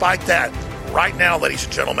 but despite that, right now, ladies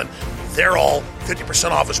and gentlemen, they're all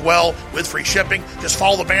 50% off as well with free shipping. Just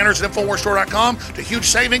follow the banners at InfoWarsStore.com to huge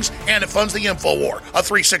savings, and it funds the InfoWar, a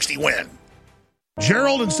 360 win.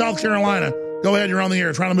 Gerald in South Carolina, go ahead, you're on the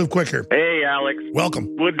air, trying to move quick here. Hey, Alex.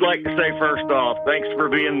 Welcome. Would like to say first off, thanks for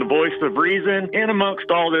being the voice of reason in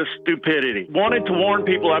amongst all this stupidity. Wanted to warn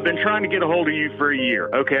people, I've been trying to get a hold of you for a year,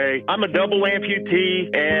 okay? I'm a double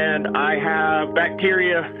amputee, and I have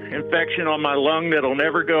bacteria infection on my lung that'll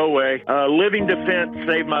never go away. Living Defense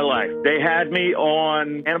saved my life. They had me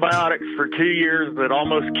on antibiotics for 2 years that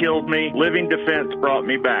almost killed me. Living Defense brought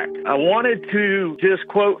me back. I wanted to just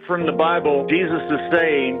quote from the Bible, Jesus is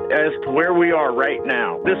saying, as to where we are right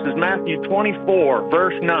now. This is Matthew 24,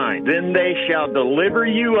 verse 9. Then they shall deliver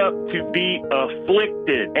you up to be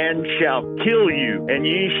afflicted, and shall kill you, and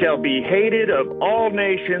ye shall be hated of all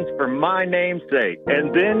nations for my name's sake.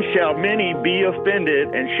 And then shall many be offended,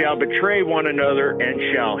 and shall betray one another, and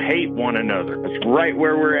shall hate one another. That's right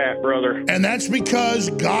where we're at, brother. And that's because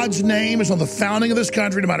God's name is on the founding of this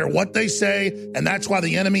country, no matter what they say, and that's why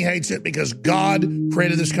the enemy hates it, because God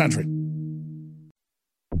created this country.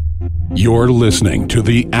 You're listening to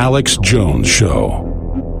The Alex Jones Show.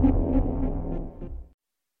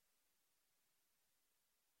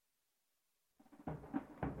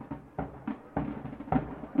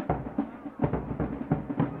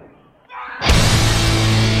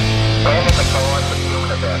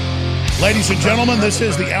 Ladies and gentlemen, this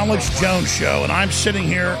is The Alex Jones Show, and I'm sitting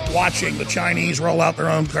here watching the Chinese roll out their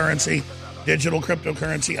own currency, digital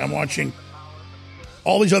cryptocurrency. I'm watching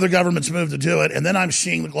all these other governments move to do it, and then I'm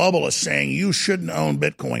seeing the globalists saying you shouldn't own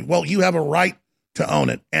Bitcoin. Well, you have a right to own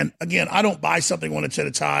it. And again, I don't buy something when it's at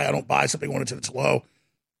its high. I don't buy something when it's at its low.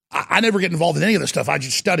 I never get involved in any of this stuff. I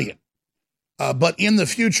just study it. But in the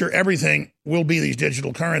future, everything will be these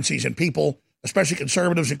digital currencies, and people, especially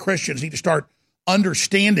conservatives and Christians, need to start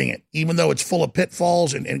understanding it, even though it's full of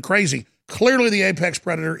pitfalls and crazy. Clearly, the apex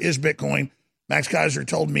predator is Bitcoin. Max Keiser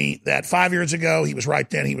told me that 5 years ago. He was right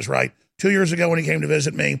then. He was right 2 years ago when he came to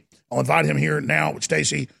visit me. I'll invite him here now with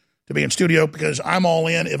Stacy to be in studio, because I'm all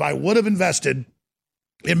in. If I would have invested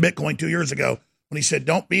in Bitcoin 2 years ago, when he said,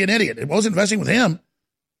 don't be an idiot, it wasn't investing with him.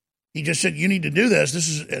 He just said, you need to do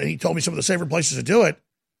this. And he told me some of the safer places to do it.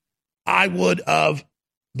 I would have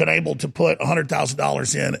been able to put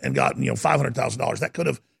 $100,000 in and gotten, $500,000. That could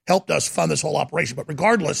have helped us fund this whole operation. But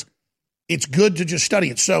regardless, it's good to just study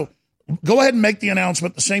it. So go ahead and make the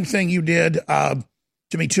announcement, the same thing you did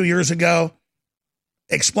to me 2 years ago.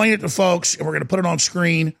 Explain it to folks, and we're going to put it on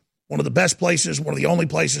screen. One of the best places, one of the only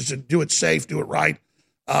places to do it safe, do it right.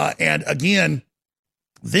 And again,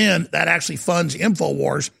 then that actually funds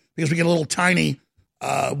InfoWars because we get a little tiny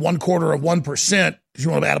 0.25%, because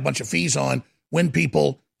you want to add a bunch of fees on when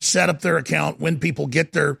people set up their account, when people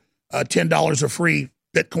get their $10 of free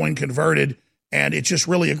Bitcoin converted. And it's just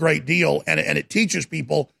really a great deal. And it teaches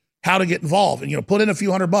people how to get involved. And, put in a few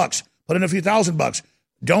 $100, put in a few $1,000.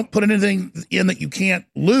 Don't put anything in that you can't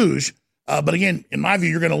lose. But again, in my view,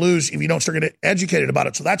 you're going to lose if you don't start getting educated about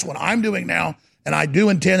it. So that's what I'm doing now. And I do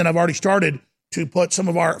intend, and I've already started to put some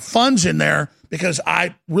of our funds in there because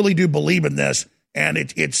I really do believe in this. And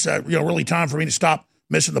it's really time for me to stop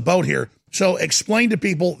missing the boat here. So explain to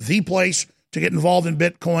people the place to get involved in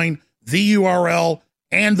Bitcoin, the URL,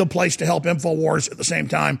 and the place to help InfoWars at the same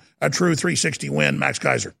time. A true 360 win, Max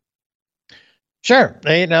Keiser. Sure.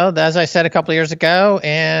 As I said a couple of years ago,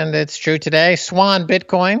 and it's true today,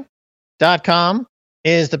 swanbitcoin.com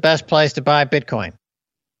is the best place to buy Bitcoin.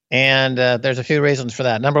 And there's a few reasons for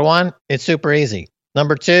that. Number one, it's super easy.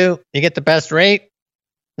 Number two, you get the best rate.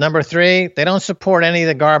 Number three, they don't support any of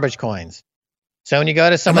the garbage coins. So when you go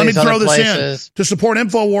to some of these other places. To support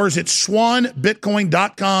InfoWars, it's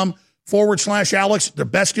swanbitcoin.com/Alex. The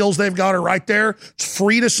best deals they've got are right there. It's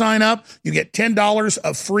free to sign up. You get $10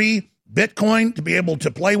 of free Bitcoin to be able to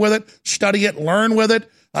play with it, study it, learn with it.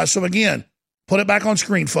 So again, put it back on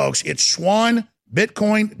screen, folks. It's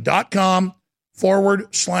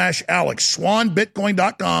swanbitcoin.com/Alex.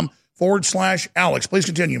 swanbitcoin.com/Alex. Please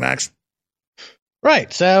continue, Max.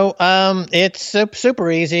 Right. So it's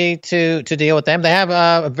super easy to deal with them. They have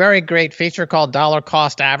a very great feature called dollar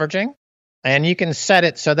cost averaging, and you can set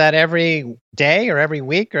it so that every day or every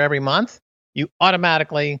week or every month, you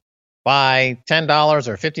automatically buy $10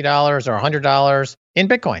 or $50 or $100 in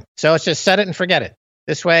Bitcoin. So it's just set it and forget it.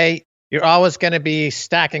 This way, you're always going to be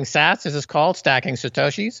stacking sats, as it's called, stacking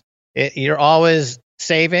Satoshis. You're always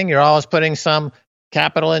saving. You're always putting some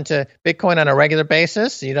capital into Bitcoin on a regular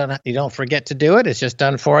basis. You don't forget to do it. It's just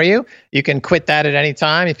done for you. You can quit that at any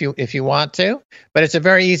time if you want to. But it's a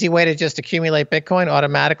very easy way to just accumulate Bitcoin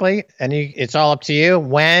automatically, and it's all up to you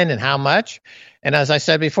when and how much. And as I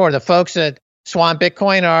said before, the folks at Swan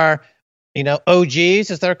Bitcoin are, OGs,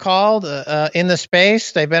 as they're called, in the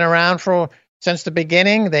space. They've been around since the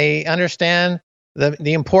beginning. They understand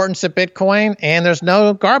the importance of Bitcoin, and there's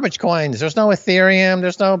no garbage coins. There's no Ethereum.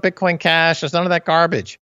 There's no Bitcoin Cash. There's none of that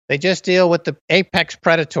garbage. They just deal with the apex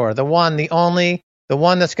predator, the one, the only, the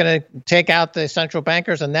one that's going to take out the central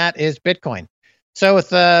bankers, and that is Bitcoin. So with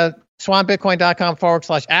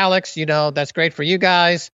swanbitcoin.com/Alex, that's great for you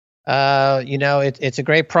guys. It's a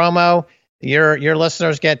great promo. Your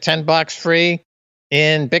listeners get $10 free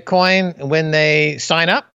in Bitcoin when they sign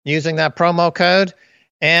up using that promo code.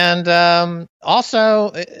 And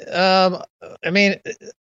also, at the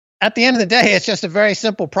end of the day, it's just a very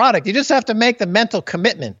simple product. You just have to make the mental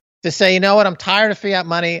commitment to say, you know what, I'm tired of fiat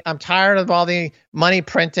money. I'm tired of all the money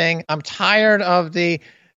printing. I'm tired of the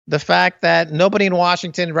fact that nobody in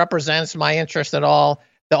Washington represents my interest at all.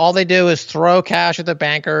 All they do is throw cash at the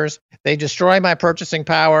bankers. They destroy my purchasing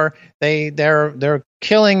power. They're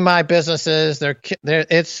killing my businesses.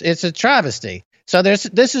 It's a travesty. So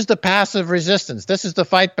this is the passive resistance. This is the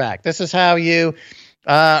fight back. This is how you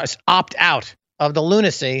opt out of the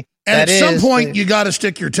lunacy. And at some point, you got to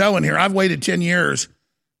stick your toe in here. I've waited 10 years.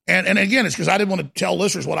 And again, it's because I didn't want to tell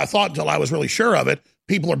listeners what I thought until I was really sure of it.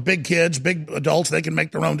 People are big kids, big adults. They can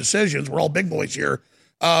make their own decisions. We're all big boys here.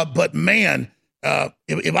 But man,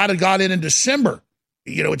 if I'd have got in December,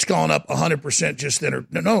 it's gone up 100% just then. Or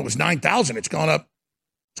no, it was 9,000. It's gone up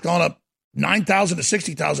 9,000 to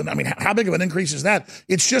 60,000. I mean, how big of an increase is that?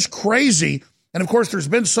 It's just crazy. And of course, there's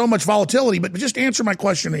been so much volatility. But just answer my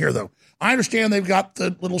question here, though. I understand they've got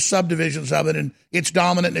the little subdivisions of it, and it's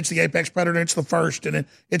dominant, and it's the apex predator, and it's the first, and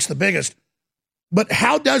it's the biggest. But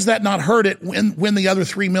how does that not hurt it when the other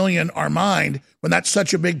 3 million are mined, when that's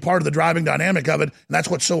such a big part of the driving dynamic of it, and that's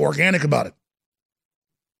what's so organic about it?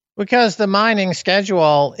 Because the mining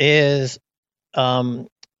schedule is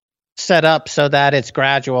set up so that it's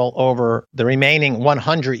gradual over the remaining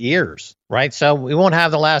 100 years, right? So we won't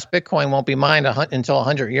have the last Bitcoin won't be mined until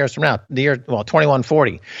 100 years from now,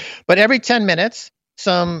 2140. But every 10 minutes,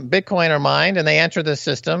 some Bitcoin are mined and they enter the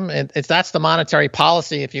system. That's the monetary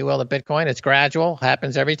policy, if you will, of Bitcoin. It's gradual,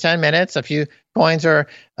 happens every 10 minutes. A few coins are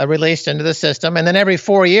released into the system. And then every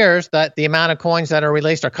 4 years, the amount of coins that are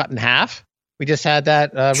released are cut in half, We just had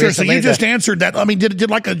that Sure, recently. so you just answered that. I mean,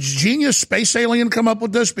 did like a genius space alien come up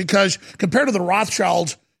with this? Because compared to the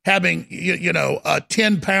Rothschilds having,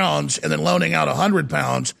 10 pounds and then loaning out 100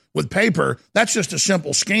 pounds with paper, that's just a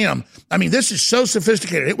simple scam. I mean, this is so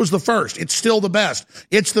sophisticated. It was the first. It's still the best.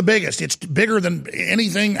 It's the biggest. It's bigger than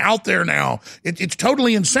anything out there now. It's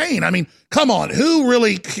totally insane. I mean, come on. Who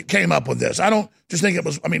really came up with this? I don't just think it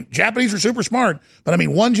was, Japanese are super smart, but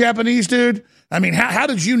one Japanese dude. How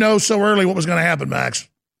did you know so early what was going to happen, Max?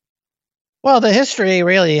 Well, the history,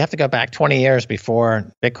 really, you have to go back 20 years before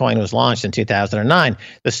Bitcoin was launched in 2009.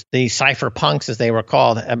 The cypherpunks, as they were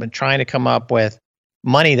called, have been trying to come up with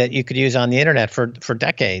money that you could use on the internet for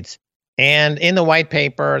decades. And in the white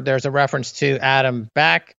paper, there's a reference to Adam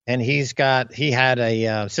Back, and he had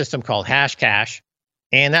a system called Hashcash,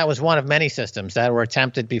 and that was one of many systems that were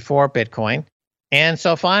attempted before Bitcoin. And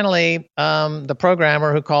so finally, the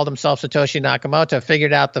programmer who called himself Satoshi Nakamoto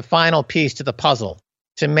figured out the final piece to the puzzle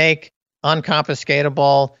to make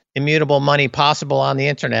unconfiscatable, immutable money possible on the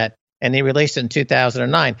internet, and he released it in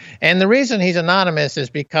 2009. And the reason he's anonymous is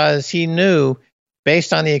because he knew,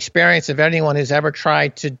 based on the experience of anyone who's ever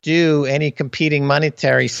tried to do any competing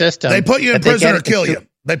monetary system, they put you in prison or kill you.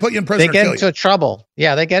 They put you in prison or kill you. They get into trouble.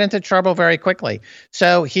 Yeah, they get into trouble very quickly.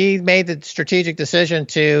 So he made the strategic decision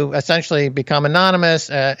to essentially become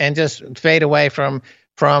anonymous and just fade away from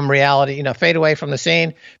reality, fade away from the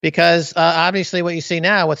scene, because obviously what you see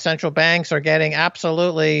now with central banks are getting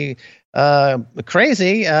absolutely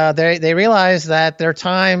crazy. They realize that their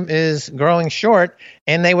time is growing short,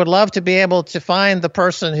 and they would love to be able to find the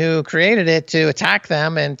person who created it, to attack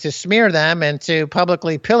them and to smear them and to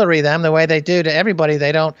publicly pillory them the way they do to everybody.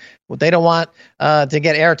 They don't want to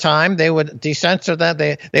get airtime. They would decensor them.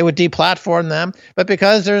 They would deplatform them. But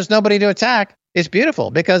because there's nobody to attack, it's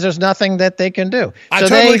beautiful, because there's nothing that they can do. I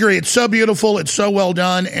totally agree. It's so beautiful. It's so well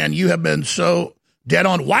done. And you have been so dead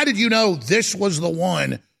on. Why did you know this was the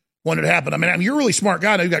one when it happened? You're a really smart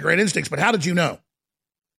guy. I know you've got great instincts, but how did you know?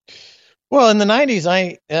 Well, in the 90s,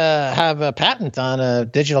 I have a patent on a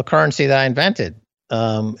digital currency that I invented.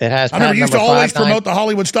 It has. I remember you used to always promote the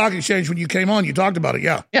Hollywood Stock Exchange when you came on. You talked about it,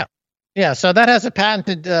 yeah. Yeah. So that has a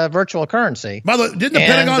patented virtual currency. By the way, didn't the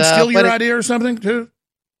Pentagon steal your idea or something too?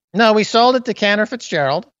 No, we sold it to Cantor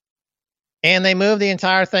Fitzgerald, and they moved the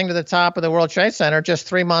entire thing to the top of the World Trade Center just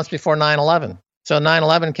 3 months before 9/11. So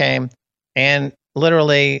 9/11 came, and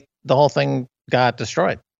literally the whole thing got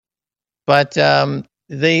destroyed. But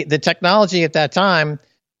the technology at that time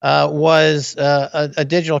was a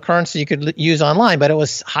digital currency you could use online, but it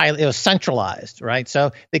was centralized, right?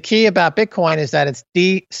 So the key about Bitcoin is that it's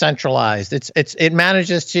decentralized. It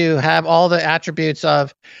manages to have all the attributes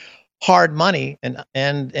of hard money and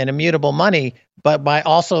immutable money, but by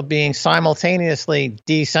also being simultaneously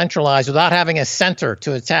decentralized without having a center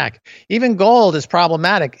to attack. Even gold is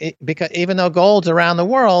problematic because even though gold's around the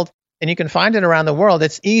world, and you can find it around the world,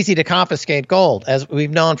 it's easy to confiscate gold. As we've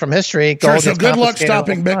known from history, gold so good luck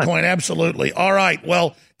stopping Bitcoin, absolutely. All right,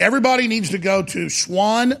 well, everybody needs to go to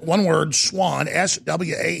Swan, one word, Swan,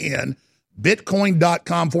 SWAN,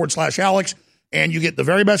 bitcoin.com/Alex, and you get the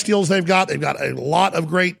very best deals they've got. They've got a lot of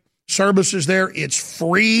great services there. It's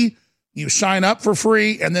free. You sign up for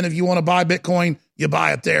free, and then if you want to buy Bitcoin, you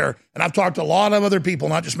buy it there. And I've talked to a lot of other people,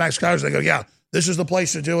 not just Max Keiser. They go, yeah, this is the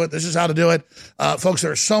place to do it. This is how to do it. Folks,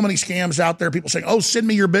 there are so many scams out there. People saying, oh, send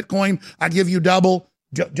me your Bitcoin. I give you double.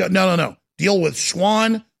 No. Deal with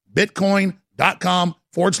Swan,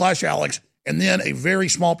 bitcoin.com/Alex. And then a very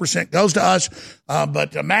small percent goes to us.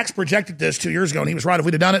 But Max projected this 2 years ago, and he was right. If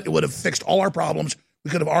we'd have done it, it would have fixed all our problems.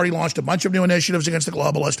 We could have already launched a bunch of new initiatives against the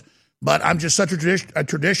globalists. But I'm just such a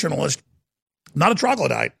traditionalist, not a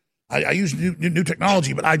troglodyte. I use new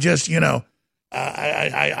technology, but I just,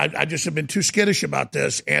 I just have been too skittish about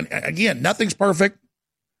this. And again, nothing's perfect.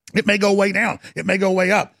 It may go way down. It may go way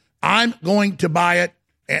up. I'm going to buy it,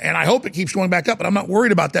 and I hope it keeps going back up, but I'm not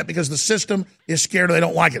worried about that because the system is scared or they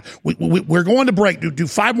don't like it. We're going to break. Do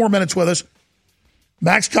 5 more minutes with us.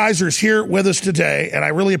 Max Keiser is here with us today, and I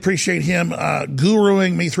really appreciate him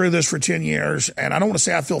guruing me through this for 10 years. And I don't want to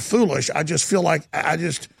say I feel foolish. I just feel like I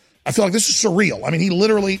feel like this is surreal. He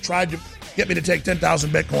literally tried to get me to take 10,000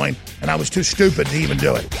 Bitcoin, and I was too stupid to even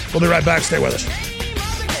do it. We'll be right back. Stay with us.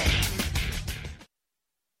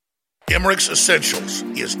 Emmerich's Essentials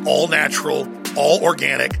is all natural, all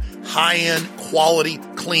organic, high-end, quality,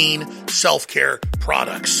 clean self-care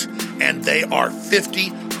products. And they are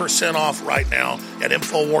 50% off right now at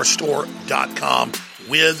InfoWarsStore.com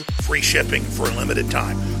with free shipping for a limited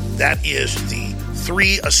time. That is the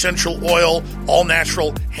 3 essential oil, all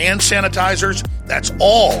natural hand sanitizers. That's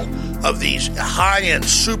all of these high-end,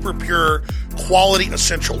 super pure, quality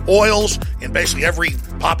essential oils in basically every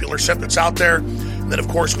popular scent that's out there. And then, of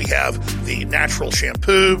course, we have the natural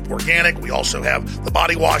shampoo, organic. We also have the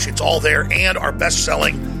body wash. It's all there. And our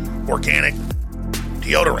best-selling organic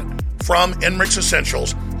deodorant from Enrich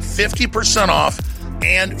Essentials, 50% off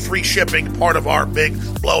and free shipping, part of our big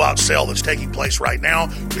blowout sale that's taking place right now.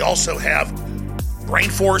 We also have Brain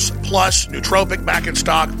Force Plus Nootropic back in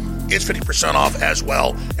stock. It's 50% off as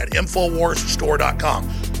well at InfoWarsStore.com.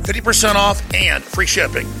 50% off and free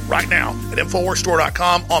shipping right now at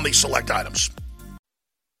InfoWarsStore.com on these select items.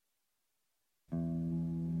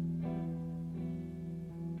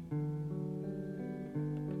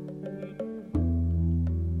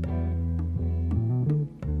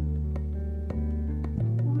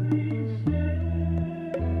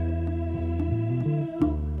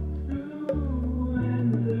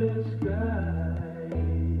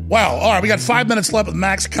 Wow. All right, we got 5 minutes left with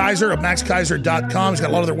Max Keiser of MaxKeiser.com. He's got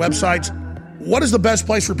a lot of their websites. What is the best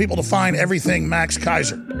place for people to find everything Max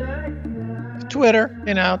Keiser? Twitter,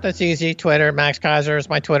 that's easy. Twitter, Max Keiser is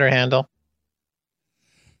my Twitter handle.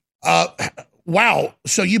 Wow.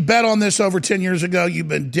 So you bet on this over 10 years ago. You've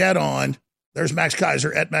been dead on. There's Max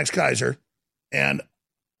Keiser at Max Keiser. And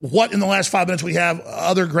what in the last 5 minutes we have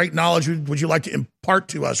other great knowledge would you like to impart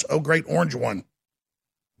to us? Oh, great orange one.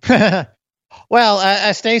 Well,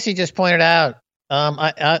 as Stacy just pointed out,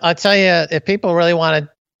 I'll tell you, if people really want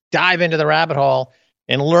to dive into the rabbit hole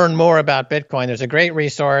and learn more about Bitcoin, there's a great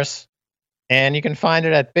resource, and you can find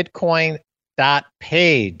it at bitcoin.page.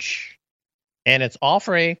 And it's all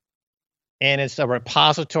free, and it's a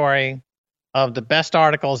repository of the best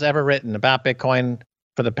articles ever written about Bitcoin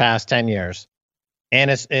for the past 10 years.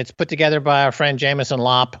 And it's put together by our friend Jameson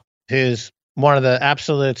Lopp, who's one of the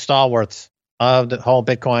absolute stalwarts of the whole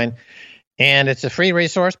Bitcoin. And it's a free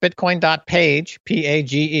resource, bitcoin.page,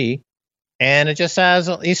 P-A-G-E. And it just says,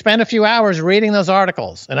 you spend a few hours reading those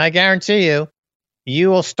articles, and I guarantee you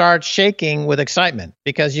will start shaking with excitement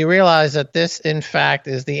because you realize that this, in fact,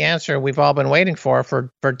 is the answer we've all been waiting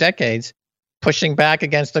for decades, pushing back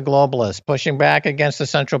against the globalists, pushing back against the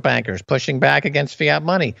central bankers, pushing back against fiat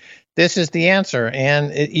money. This is the answer.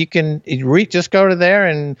 And you can just go to there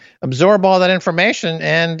and absorb all that information,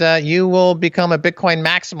 and you will become a Bitcoin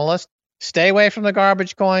maximalist. Stay away from the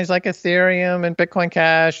garbage coins like Ethereum and Bitcoin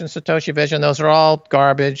Cash and Satoshi Vision. Those are all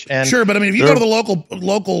garbage. And sure, but I mean, if you go to the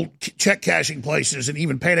local check cashing places and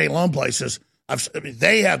even payday loan places,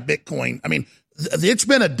 they have Bitcoin. I mean, it's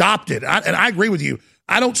been adopted, and I agree with you.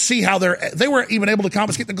 I don't see how they were even able to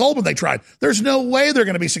confiscate the gold when they tried. There's no way they're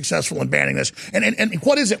going to be successful in banning this. And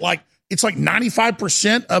what is it like? It's like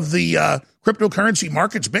 95% of the cryptocurrency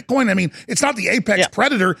market's Bitcoin. I mean, it's not the apex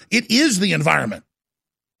predator. It is the environment.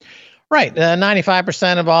 Right.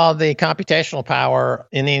 95% of all the computational power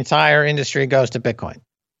in the entire industry goes to Bitcoin.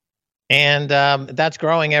 And that's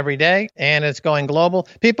growing every day, and it's going global.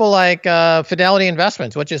 People like Fidelity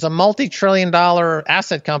Investments, which is a multi-trillion-dollar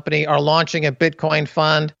asset company, are launching a Bitcoin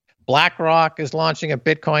fund. BlackRock is launching a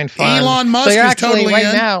Bitcoin fund. Elon Musk is totally in.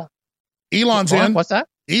 Now, Elon's in. What's that?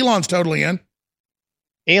 Elon's totally in.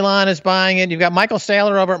 Elon is buying it. You've got Michael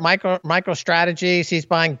Saylor over at MicroStrategies. He's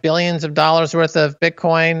buying billions of dollars worth of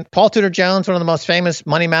Bitcoin. Paul Tudor Jones, one of the most famous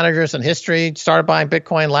money managers in history, started buying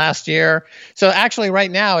Bitcoin last year. So actually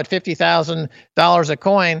right now at $50,000 a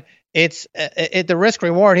coin, the risk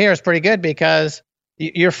reward here is pretty good because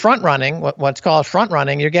you're front running, what's called front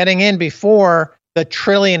running. You're getting in before the $1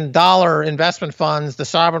 trillion investment funds, the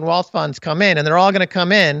sovereign wealth funds come in, and they're all going to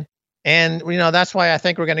come in. And, that's why I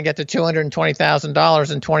think we're going to get to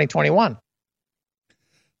 $220,000 in 2021.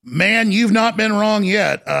 Man, you've not been wrong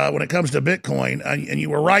yet when it comes to Bitcoin. And you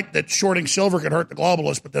were right that shorting silver could hurt the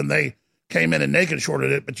globalists, but then they came in and naked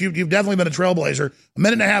shorted it. But you've definitely been a trailblazer. A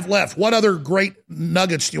minute and a half left. What other great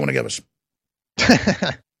nuggets do you want to give us?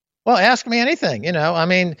 Well, ask me anything. I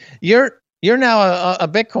mean, you're now a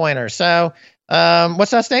Bitcoiner. So what's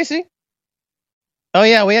that, Stacy? Oh,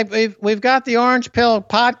 yeah, we've got the Orange Pill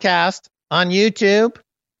podcast on YouTube.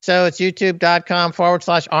 So it's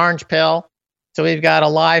youtube.com/Orange Pill. So we've got a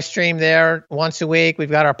live stream there once a week. We've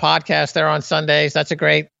got our podcast there on Sundays. That's a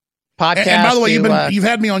great podcast. And by the way, you've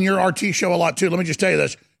had me on your RT show a lot, too. Let me just tell you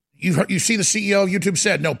this. You see the CEO of YouTube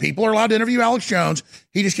said, no, people are allowed to interview Alex Jones.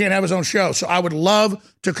 He just can't have his own show. So I would love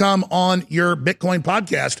to come on your Bitcoin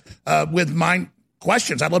podcast with my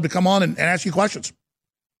questions. I'd love to come on and ask you questions.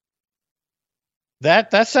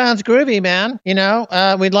 That sounds groovy, man.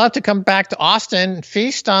 We'd love to come back to Austin and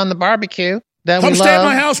feast on the barbecue. that Come we stay at love.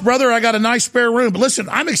 my house, brother. I got a nice spare room. But listen,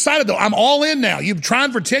 I'm excited, though. I'm all in now. You've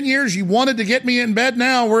tried for 10 years. You wanted to get me in bed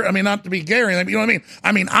now. Not to be Gary, you know what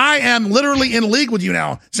I mean? I am literally in league with you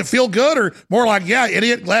now. Does it feel good or more like, yeah,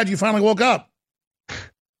 idiot, glad you finally woke up?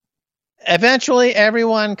 Eventually,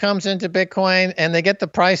 everyone comes into Bitcoin and they get the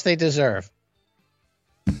price they deserve.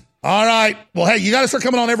 All right. Well, hey, you got to start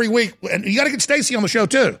coming on every week. And you got to get Stacy on the show,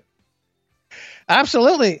 too.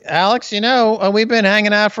 Absolutely, Alex. We've been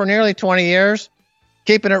hanging out for nearly 20 years,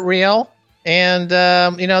 keeping it real. And,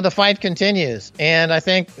 the fight continues. And I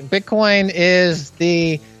think Bitcoin is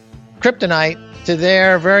the kryptonite to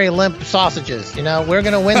their very limp sausages. We're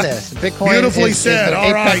going to win this. Bitcoin Beautifully is said. the All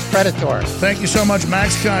apex right. predator. Thank you so much,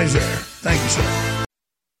 Max Kaiser. Thank you, sir.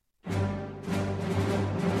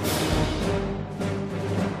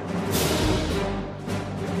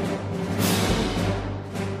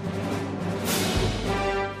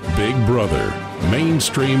 Big Brother,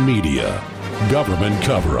 mainstream media, government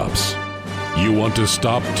cover-ups. You want to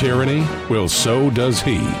stop tyranny? Well, so does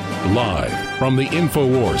he. Live from the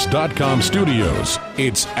Infowars.com studios,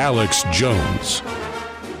 it's Alex Jones.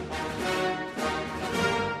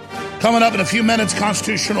 Coming up in a few minutes,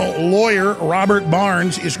 constitutional lawyer Robert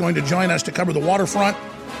Barnes is going to join us to cover the waterfront,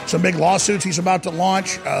 some big lawsuits he's about to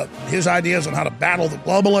launch, his ideas on how to battle the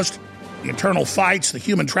globalists, the internal fights, the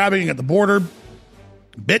human trafficking at the border,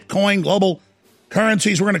 Bitcoin, global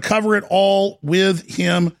currencies. We're going to cover it all with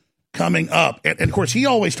him coming up. And of course, he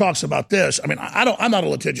always talks about this. I'm not a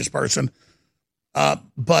litigious person,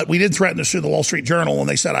 but we did threaten to sue the Wall Street Journal when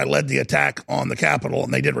they said I led the attack on the Capitol,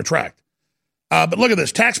 and they did retract. But look at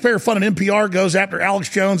this. Taxpayer-funded NPR goes after Alex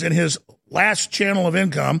Jones and his last channel of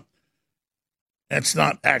income. That's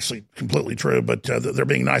not actually completely true, but they're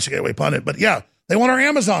being nice to get away pundit. But yeah, they want our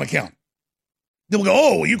Amazon account. People go,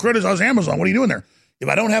 oh, you criticize Amazon. What are you doing there? If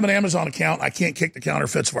I don't have an Amazon account, I can't kick the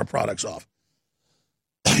counterfeits of our products off.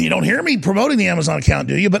 You don't hear me promoting the Amazon account,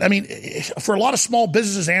 do you? But for a lot of small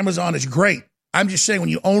businesses, Amazon is great. I'm just saying when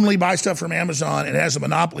you only buy stuff from Amazon and it has a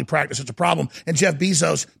monopoly practice, it's a problem. And Jeff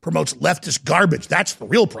Bezos promotes leftist garbage. That's the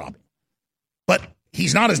real problem. But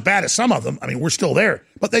he's not as bad as some of them. We're still there.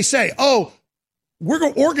 But they say, oh, we're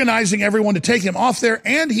organizing everyone to take him off there,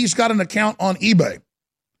 and he's got an account on eBay,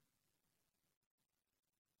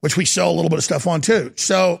 which we sell a little bit of stuff on too.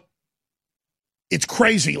 So it's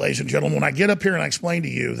crazy, ladies and gentlemen, when I get up here and I explain to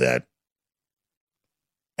you that,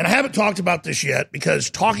 and I haven't talked about this yet because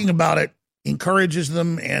talking about it encourages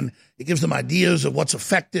them and it gives them ideas of what's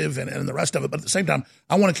effective and the rest of it. But at the same time,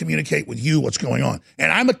 I want to communicate with you what's going on.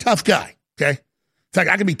 And I'm a tough guy, okay? In fact,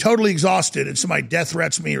 I can be totally exhausted and somebody death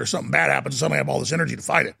threats me or something bad happens and suddenly I have all this energy to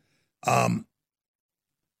fight it.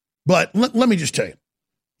 But let me just tell you,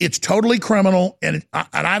 it's totally criminal, and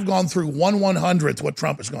I've gone through 1/100th what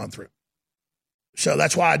Trump has gone through. So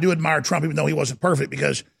that's why I do admire Trump, even though he wasn't perfect,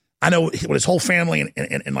 because I know what his whole family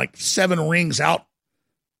and like 7 rings out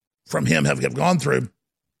from him have gone through.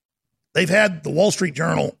 They've had the Wall Street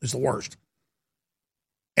Journal is the worst,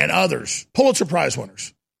 and others, Pulitzer Prize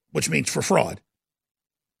winners, which means for fraud.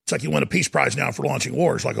 It's like you win a Peace Prize now for launching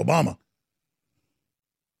wars, like Obama.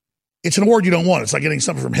 It's an award you don't want. It's like getting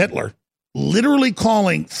something from Hitler. Literally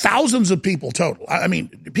calling thousands of people total.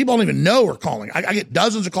 People don't even know are calling. I get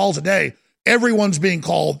dozens of calls a day. Everyone's being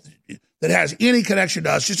called that has any connection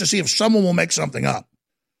to us just to see if someone will make something up.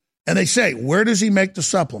 And they say, where does he make the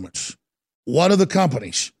supplements? What are the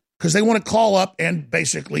companies? Because they want to call up and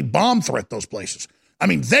basically bomb threat those places.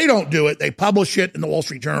 They don't do it. They publish it in the Wall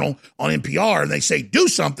Street Journal on NPR, and they say, do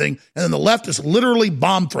something. And then the leftists literally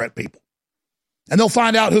bomb threat people. And they'll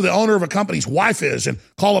find out who the owner of a company's wife is and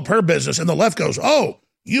call up her business. And the left goes, oh,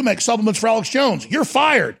 you make supplements for Alex Jones. You're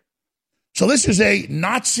fired. So this is a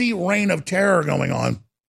Nazi reign of terror going on.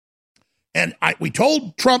 And we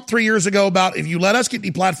told Trump 3 years ago about if you let us get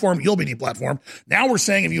deplatformed, you'll be deplatformed. Now we're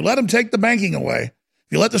saying if you let them take the banking away,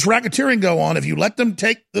 if you let this racketeering go on, if you let them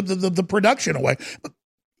take the production away,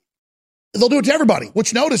 they'll do it to everybody.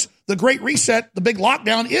 Which notice the Great Reset, the big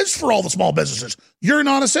lockdown is for all the small businesses. You're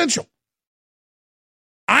non-essential.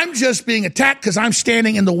 I'm just being attacked because I'm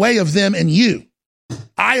standing in the way of them and you.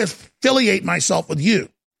 I affiliate myself with you.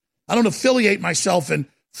 I don't affiliate myself and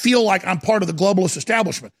feel like I'm part of the globalist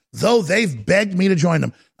establishment, though they've begged me to join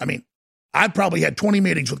them. I've probably had 20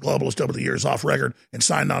 meetings with globalists over the years off record and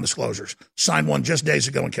signed non-disclosures. Signed one just days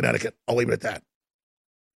ago in Connecticut. I'll leave it at that.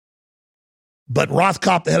 But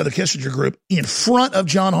Rothkopf, the head of the Kissinger Group, in front of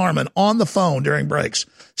John Harmon on the phone during breaks,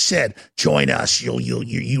 said, join us.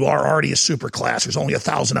 You are already a super class. There's only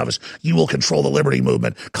 1,000 of us. You will control the liberty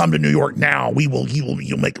movement. Come to New York now.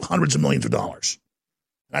 You'll make hundreds of millions of dollars.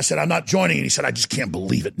 And I said, I'm not joining. And he said, I just can't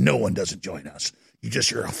believe it. No one doesn't join us.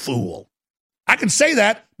 You're a fool. I can say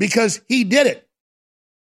that because he did it.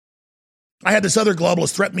 I had this other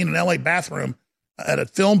globalist threaten me in an LA bathroom at a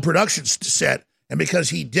film production set, and because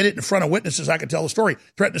he did it in front of witnesses, I could tell the story.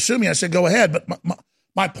 Threatened to sue me. I said, go ahead. But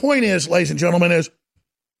my point is, ladies and gentlemen, is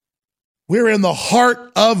we're in the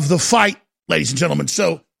heart of the fight, ladies and gentlemen.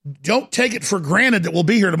 So don't take it for granted that we'll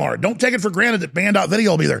be here tomorrow. Don't take it for granted that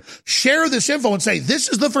Band.video will be there. Share this info and say, this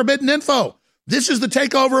is the forbidden info. This is the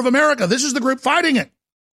takeover of America. This is the group fighting it.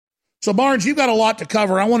 So, Barnes, you've got a lot to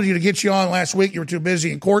cover. I wanted you to get you on last week. You were too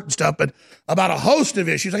busy in court and stuff, but about a host of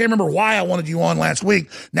issues. I can't remember why I wanted you on last week.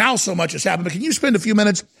 Now so much has happened. But can you spend a few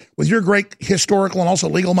minutes with your great historical and also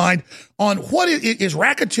legal mind on what is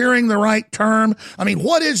racketeering the right term? I mean,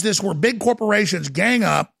 what is this where big corporations gang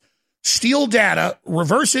up, steal data,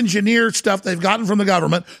 reverse engineer stuff they've gotten from the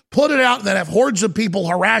government, put it out, and then have hordes of people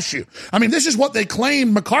harass you? I mean, this is what they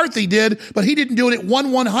claim McCarthy did, but he didn't do it at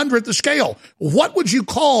 1/100th the scale. What would you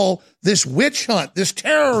call this witch hunt, this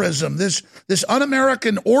terrorism, this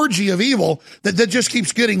un-American orgy of evil that just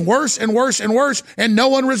keeps getting worse and worse and worse, and no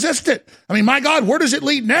one resists it? I mean, my God, where does it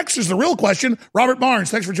lead next is the real question. Robert Barnes,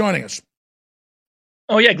 thanks for joining us.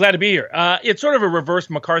 Oh, yeah, glad to be here. It's sort of a reverse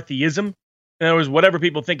McCarthyism. In other words, whatever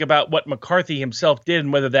people think about what McCarthy himself did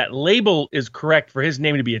and whether that label is correct for his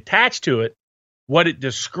name to be attached to it, what it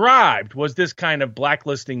described was this kind of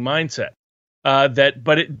blacklisting mindset.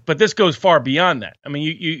 But this goes far beyond that. I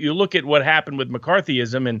mean, you look at what happened with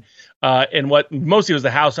McCarthyism and what mostly was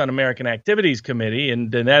the House Un-American Activities Committee,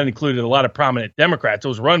 and that included a lot of prominent Democrats. It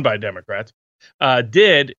was run by Democrats. And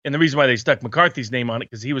the reason why they stuck McCarthy's name on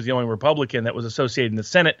it, because he was the only Republican that was associated in the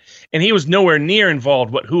Senate, and he was nowhere near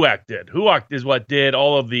involved what HUAC did. HUAC is what did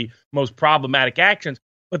all of the most problematic actions,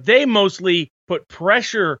 but they mostly put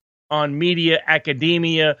pressure on media,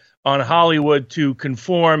 academia, on Hollywood to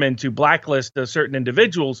conform and to blacklist certain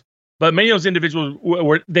individuals. But many of those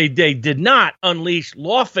individuals they did not unleash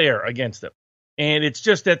lawfare against them, and it's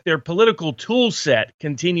just that their political tool set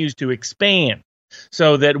continues to expand.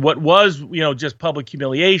 So that what was, just public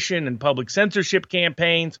humiliation and public censorship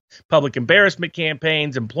campaigns, public embarrassment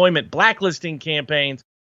campaigns, employment blacklisting campaigns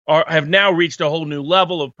have now reached a whole new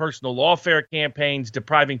level of personal lawfare campaigns,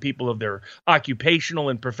 depriving people of their occupational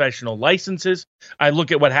and professional licenses. I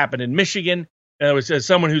look at what happened in Michigan. It was as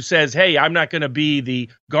someone who says, hey, I'm not going to be the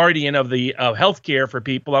guardian of the health care for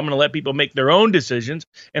people. I'm going to let people make their own decisions.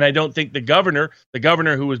 And I don't think the governor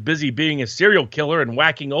who was busy being a serial killer and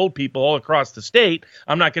whacking old people all across the state,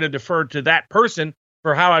 I'm not going to defer to that person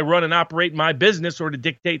for how I run and operate my business or to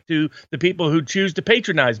dictate to the people who choose to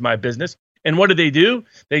patronize my business. And what do?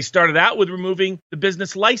 They started out with removing the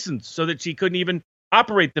business license so that she couldn't even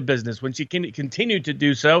operate the business. When she continued to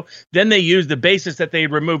do so, then they used the basis that they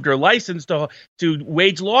had removed her license to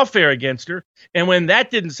wage lawfare against her. And when that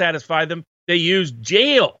didn't satisfy them, they used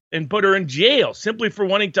jail and put her in jail simply for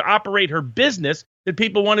wanting to operate her business that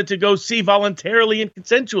people wanted to go see voluntarily and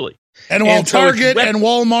consensually. And while Target and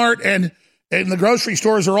Walmart and the grocery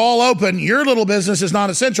stores are all open, your little business is not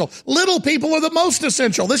essential. Little people are the most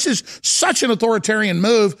essential. This is such an authoritarian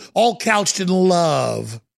move, all couched in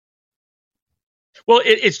love. Well,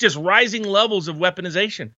 it's just rising levels of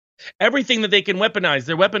weaponization. Everything that they can weaponize,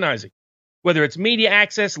 they're weaponizing. Whether it's media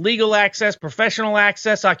access, legal access, professional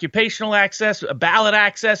access, occupational access, ballot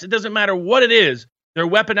access, it doesn't matter what it is. They're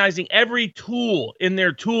weaponizing every tool in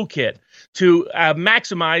their toolkit to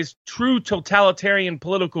maximize true totalitarian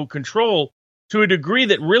political control to a degree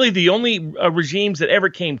that really the only regimes that ever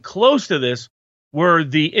came close to this were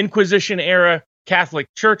the Inquisition-era Catholic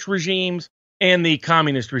Church regimes and the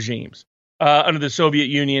communist regimes. Under the Soviet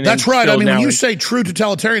Union. That's right. I mean, when you say true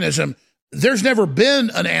totalitarianism, there's never been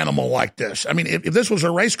an animal like this. I mean, if this was a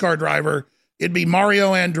race car driver, it'd be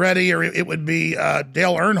Mario Andretti or it would be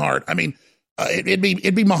Dale Earnhardt. I mean,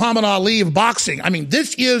 it'd be Muhammad Ali of boxing. I mean,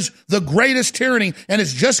 this is the greatest tyranny, and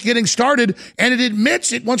it's just getting started, and it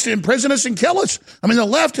admits it wants to imprison us and kill us. I mean, the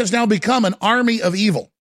left has now become an army of evil.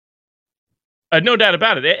 No doubt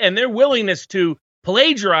about it. And their willingness to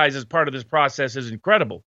plagiarize as part of this process is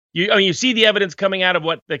incredible. You see the evidence coming out of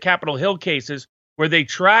what the Capitol Hill cases, where they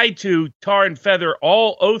tried to tar and feather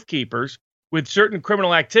all Oath Keepers with certain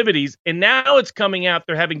criminal activities, and now it's coming out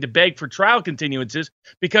they're having to beg for trial continuances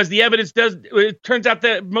because the evidence it turns out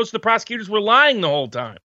that most of the prosecutors were lying the whole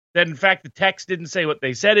time. That, in fact, the text didn't say what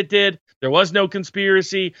they said it did. There was no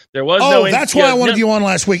conspiracy. There was no... that's why I wanted you on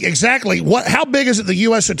last week. Exactly. How big is it the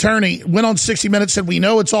U.S. attorney went on 60 Minutes, said, we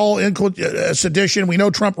know it's all sedition. We know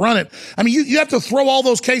Trump run it. I mean, you have to throw all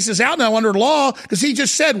those cases out now under law because he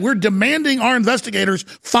just said, we're demanding our investigators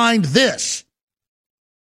find this.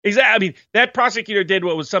 Exactly. I mean, that prosecutor did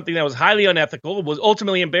what was something that was highly unethical, was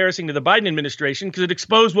ultimately embarrassing to the Biden administration because it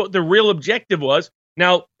exposed what the real objective was.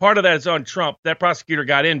 Now, part of that is on Trump. That prosecutor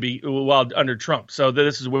got in while under Trump. So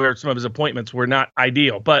this is where some of his appointments were not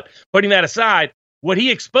ideal. But putting that aside, what he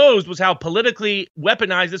exposed was how politically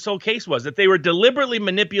weaponized this whole case was, that they were deliberately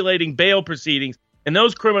manipulating bail proceedings in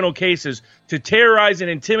those criminal cases to terrorize and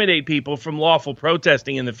intimidate people from lawful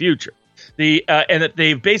protesting in the future. And that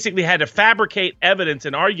they've basically had to fabricate evidence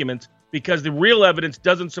and arguments because the real evidence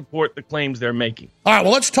doesn't support the claims they're making. All right,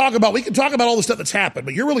 well, we can talk about all the stuff that's happened,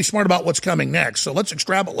 but you're really smart about what's coming next. So let's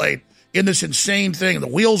extrapolate in this insane thing. The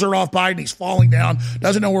wheels are off Biden. He's falling down,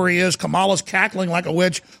 doesn't know where he is. Kamala's cackling like a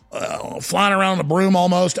witch, flying around in a broom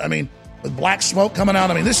almost. I mean, with black smoke coming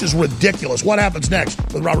out. I mean, this is ridiculous. What happens next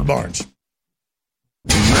with Robert Barnes?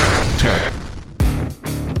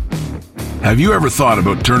 Have you ever thought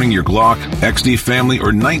about turning your Glock, XD Family, or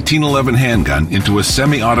 1911 handgun into a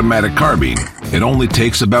semi-automatic carbine? It only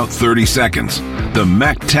takes about 30 seconds. The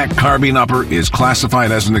MechTech Carbine Upper is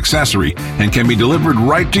classified as an accessory and can be delivered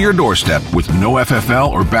right to your doorstep with no FFL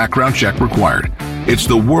or background check required. It's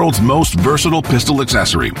the world's most versatile pistol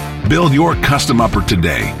accessory. Build your custom upper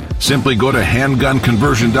today. Simply go to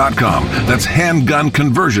handgunconversion.com. That's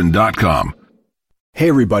handgunconversion.com. Hey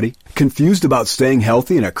everybody, confused about staying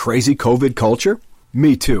healthy in a crazy COVID culture?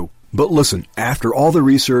 Me too. But listen, after all the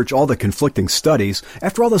research, all the conflicting studies,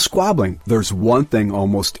 after all the squabbling, there's one thing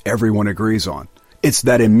almost everyone agrees on. It's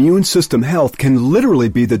that immune system health can literally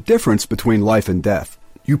be the difference between life and death.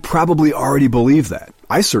 You probably already believe that.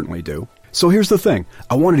 I certainly do. So here's the thing.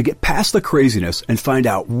 I wanted to get past the craziness and find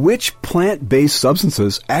out which plant-based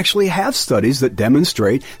substances actually have studies that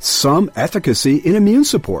demonstrate some efficacy in immune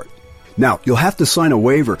support. Now, you'll have to sign a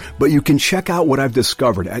waiver, but you can check out what I've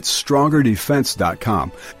discovered at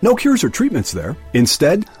StrongerDefense.com. No cures or treatments there.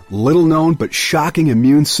 Instead, little-known but shocking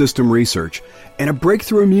immune system research and a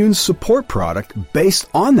breakthrough immune support product based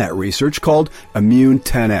on that research called Immune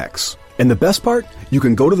 10X. And the best part? You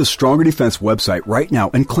can go to the Stronger Defense website right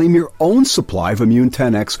now and claim your own supply of Immune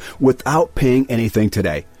 10X without paying anything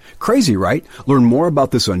today. Crazy, right? Learn more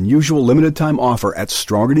about this unusual limited-time offer at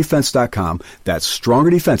StrongerDefense.com. That's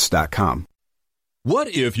StrongerDefense.com. What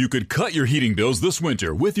if you could cut your heating bills this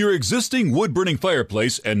winter with your existing wood-burning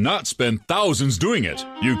fireplace and not spend thousands doing it?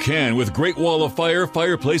 You can with Great Wall of Fire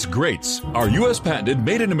fireplace grates. Our U.S.-patented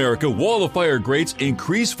made-in-America Wall of Fire grates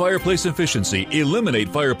increase fireplace efficiency, eliminate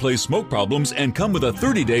fireplace smoke problems, and come with a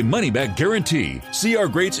 30-day money-back guarantee. See our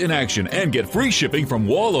grates in action and get free shipping from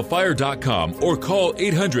walloffire.com or call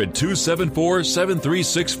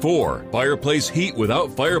 800-274-7364. Fireplace heat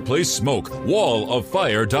without fireplace smoke.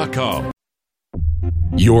 walloffire.com.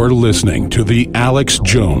 You're listening to The Alex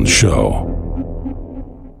Jones Show.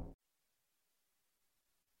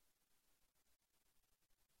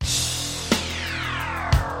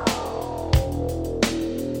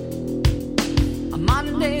 A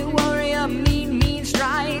Monday warrior, mean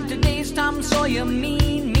strike. Today's Tom Sawyer,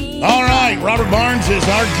 mean. All right, Robert Barnes is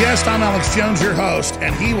our guest. I'm Alex Jones, your host,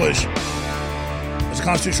 and he was, as a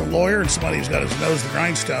constitutional lawyer and somebody who's got his nose to the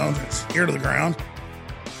grindstone, his ear to the ground,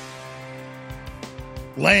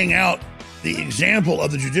 laying out the example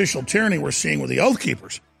of the judicial tyranny we're seeing with the Oath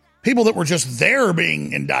Keepers. People that were just there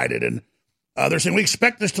being indicted. And they're saying, we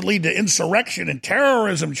expect this to lead to insurrection and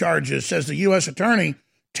terrorism charges, says the U.S. attorney,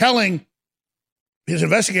 telling his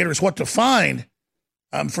investigators what to find.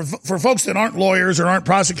 For folks that aren't lawyers or aren't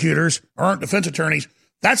prosecutors or aren't defense attorneys,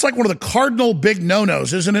 that's like one of the cardinal big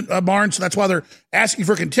no-nos, isn't it, Barnes? That's why they're asking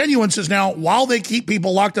for continuances now while they keep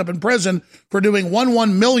people locked up in prison for doing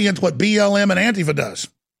 1 millionth what BLM and Antifa does.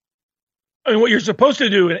 I mean, what you're supposed to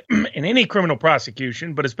do in any criminal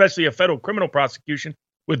prosecution, but especially a federal criminal prosecution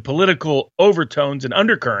with political overtones and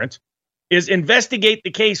undercurrents, is investigate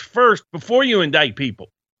the case first before you indict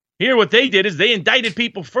people. Here, what they did is they indicted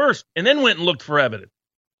people first and then went and looked for evidence.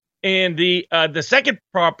 And the second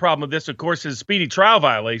problem of this, of course, is speedy trial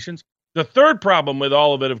violations. The third problem with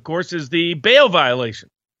all of it, of course, is the bail violation.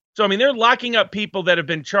 So, I mean, they're locking up people that have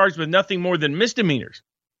been charged with nothing more than misdemeanors.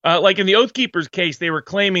 Like in the Oath Keepers case, they were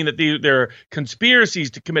claiming that there are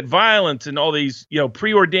conspiracies to commit violence and all these,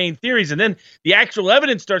 preordained theories. And then the actual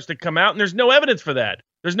evidence starts to come out, and there's no evidence for that.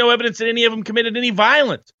 There's no evidence that any of them committed any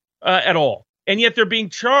violence at all. And yet they're being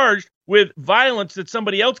charged with violence that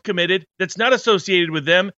somebody else committed that's not associated with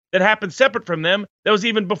them, that happened separate from them, that was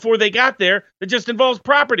even before they got there, that just involves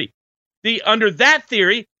property. Under that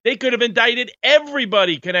theory, They could have indicted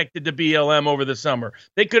everybody connected to BLM over the summer.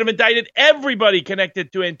 They could have indicted everybody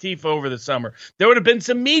connected to Antifa over the summer. There would have been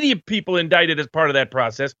some media people indicted as part of that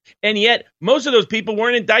process. And yet, most of those people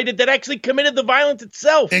weren't indicted that actually committed the violence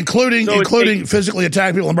itself. Including physically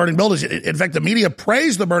attacking people and burning buildings. In fact, the media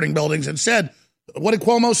praised the burning buildings and said, what did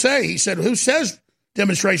Cuomo say? He said, who says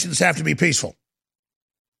demonstrations have to be peaceful?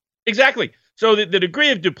 Exactly. So the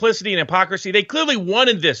degree of duplicity and hypocrisy, they clearly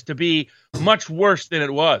wanted this to be much worse than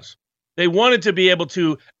it was. They wanted to be able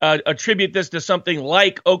to attribute this to something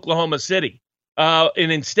like Oklahoma City.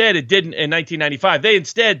 And instead, it didn't in 1995. They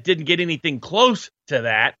instead didn't get anything close to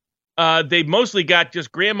that. They mostly got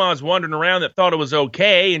just grandmas wandering around that thought it was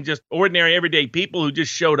okay and just ordinary, everyday people who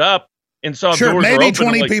just showed up and saw doors were maybe open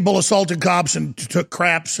 20 people assaulted cops and took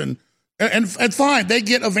craps and fine. They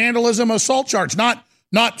get a vandalism assault charge, not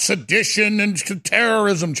sedition and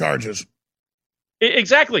terrorism charges.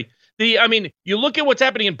 Exactly. You look at what's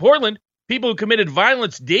happening in Portland, people who committed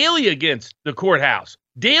violence daily against the courthouse,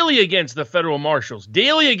 daily against the federal marshals,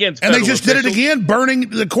 daily against and federal they just officials. did it again, burning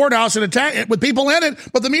the courthouse and attack with people in it.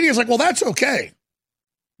 But the media's like, well, that's okay.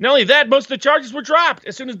 Not only that, most of the charges were dropped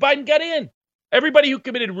as soon as Biden got in. Everybody who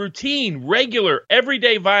committed routine, regular,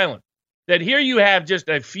 everyday violence, that here you have just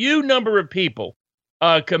a few number of people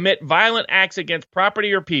commit violent acts against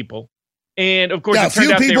property or people. And, of course, a it turned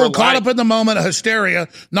few out they people were caught up in the moment of hysteria,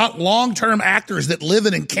 not long-term actors that live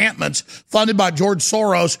in encampments funded by George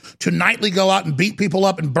Soros to nightly go out and beat people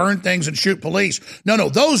up and burn things and shoot police. No,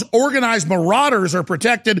 those organized marauders are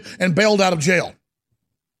protected and bailed out of jail.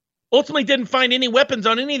 Ultimately didn't find any weapons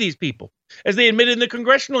on any of these people, as they admitted in the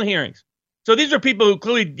congressional hearings. So these are people who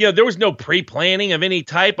clearly, there was no pre-planning of any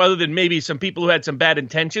type other than maybe some people who had some bad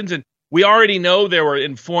intentions. And we already know there were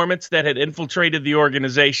informants that had infiltrated the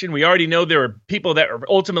organization. We already know there were people that were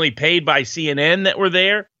ultimately paid by CNN that were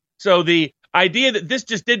there. So the idea that this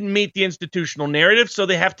just didn't meet the institutional narrative, so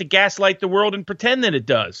they have to gaslight the world and pretend that it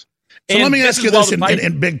does. So let me ask you this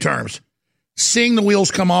in big terms. Seeing the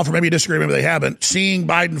wheels come off, or maybe you disagree, maybe they haven't, seeing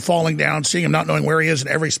Biden falling down, seeing him not knowing where he is in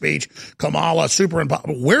every speech, Kamala,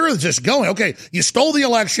 where is this going? Okay, you stole the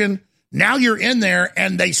election. Now you're in there,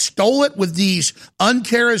 and they stole it with these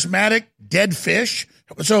uncharismatic dead fish.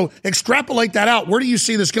 So extrapolate that out. Where do you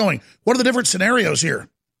see this going? What are the different scenarios here?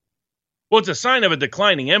 Well, it's a sign of a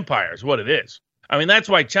declining empire is what it is. I mean, that's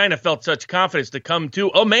why China felt such confidence to come to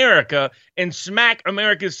America and smack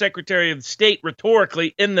America's Secretary of State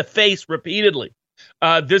rhetorically in the face repeatedly.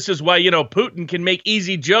 This is why, Putin can make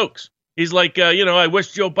easy jokes. He's like, I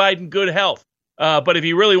wish Joe Biden good health. But if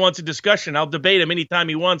he really wants a discussion, I'll debate him anytime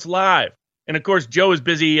he wants live. And, of course, Joe is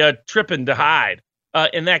busy tripping to hide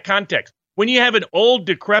in that context. When you have an old,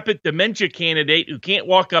 decrepit dementia candidate who can't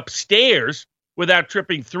walk upstairs without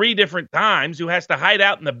tripping 3 different times, who has to hide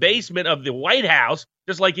out in the basement of the White House,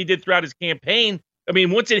 just like he did throughout his campaign. I mean,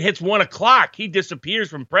 once it hits 1 o'clock, he disappears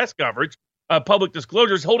from press coverage. Public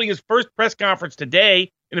disclosure is holding his first press conference today.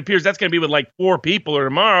 It appears that's going to be with like 4 people or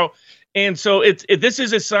tomorrow. And so this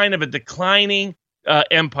is a sign of a declining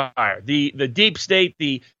empire. The deep state,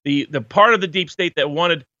 the part of the deep state that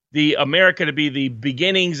wanted the America to be the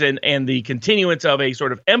beginnings and the continuance of a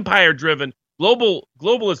sort of empire-driven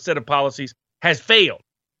globalist set of policies has failed.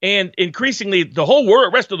 And increasingly, the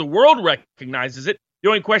whole rest of the world recognizes it. The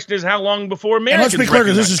only question is how long before Americans and let's be clear,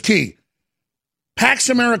 because this is key. Pax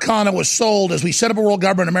Americana was sold as we set up a world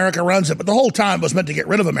government, America runs it, but the whole time it was meant to get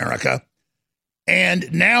rid of America.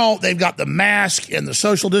 And now they've got the mask and the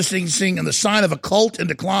social distancing and the sign of a cult in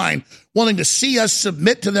decline, wanting to see us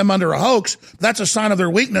submit to them under a hoax. That's a sign of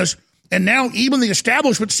their weakness. And now even the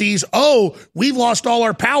establishment sees, we've lost all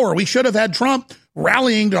our power. We should have had Trump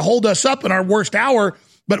rallying to hold us up in our worst hour,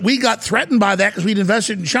 but we got threatened by that because we'd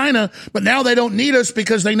invested in China. But now they don't need us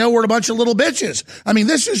because they know we're a bunch of little bitches. I mean,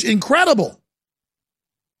 this is incredible.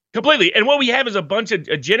 Completely. And what we have is a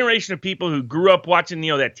generation of people who grew up watching,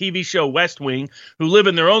 that TV show West Wing, who live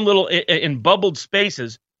in their own little in bubbled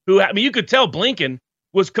spaces, you could tell Blinken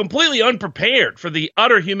was completely unprepared for the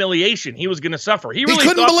utter humiliation he was going to suffer. He really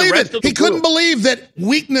couldn't believe it. He couldn't believe that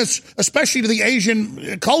weakness, especially to the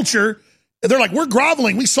Asian culture. They're like, we're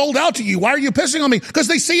groveling. We sold out to you. Why are you pissing on me? Because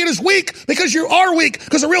they see it as weak. Because you are weak.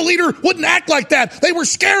 Because a real leader wouldn't act like that. They were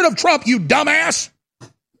scared of Trump, you dumbass.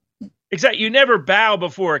 Exactly. You never bow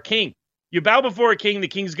before a king. You bow before a king, the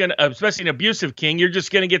king's going to, especially an abusive king, you're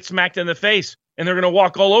just going to get smacked in the face and they're going to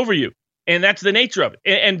walk all over you. And that's the nature of it.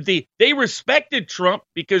 And they respected Trump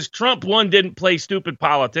because Trump, one, didn't play stupid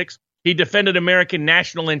politics. He defended American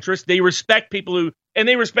national interests. They respect and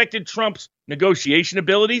they respected Trump's negotiation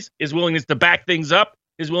abilities, his willingness to back things up,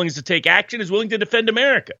 his willingness to take action, his willingness to defend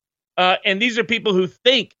America. And these are people who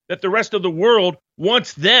think that the rest of the world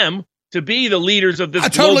wants them to be the leaders of this. I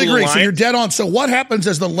totally agree. Alliance. So you're dead on. So what happens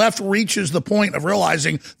as the left reaches the point of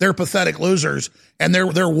realizing they're pathetic losers and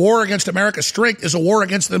their war against America's strength is a war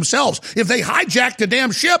against themselves? If they hijacked a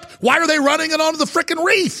damn ship, why are they running it onto the frickin'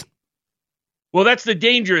 reef? Well, that's the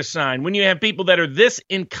dangerous sign. When you have people that are this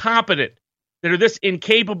incompetent, that are this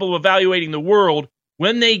incapable of evaluating the world,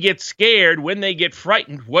 when they get scared, when they get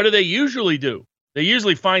frightened, what do they usually do? They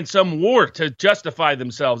usually find some war to justify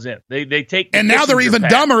themselves in. They take, and now they're even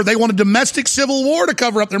dumber. They want a domestic civil war to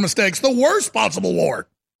cover up their mistakes. The worst possible war.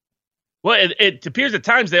 Well, it appears at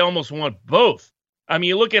times they almost want both. I mean,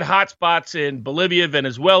 you look at hotspots in Bolivia,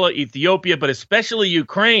 Venezuela, Ethiopia, but especially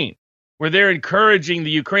Ukraine, where they're encouraging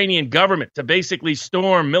the Ukrainian government to basically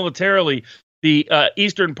storm militarily the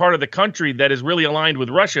eastern part of the country that is really aligned with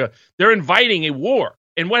Russia. They're inviting a war.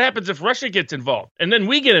 And what happens if Russia gets involved? And then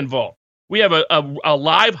we get involved. We have a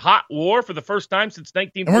live hot war for the first time since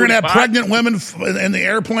 1945. And we're going to have pregnant women in the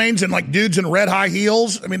airplanes and like dudes in red high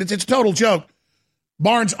heels. I mean, it's a total joke.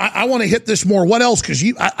 Barnes, I want to hit this more. What else? Because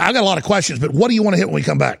I got a lot of questions, but what do you want to hit when we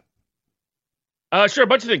come back? Sure, a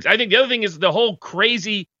bunch of things. I think the other thing is the whole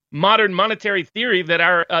crazy modern monetary theory that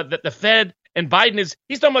that the Fed and Biden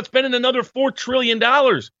he's talking about spending another $4 trillion.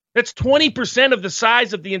 That's 20% of the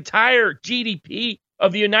size of the entire GDP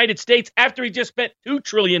of the United States after he just spent $2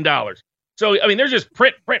 trillion. So, I mean, they're just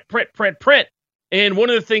print. And one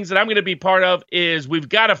of the things that I'm going to be part of is we've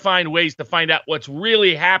got to find ways to find out what's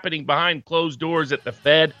really happening behind closed doors at the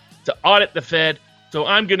Fed, to audit the Fed. So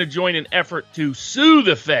I'm going to join an effort to sue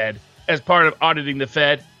the Fed as part of auditing the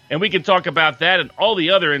Fed. And we can talk about that and all the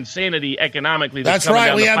other insanity economically. That's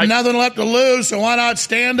right. We have nothing left to lose, so why not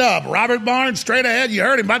stand up? Robert Barnes, straight ahead. You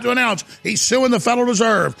heard him about to announce he's suing the Federal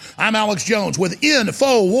Reserve. I'm Alex Jones with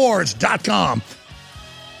Infowars.com.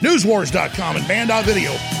 Newswars.com and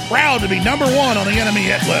Band.video. Proud to be number one on the enemy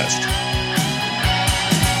hit list.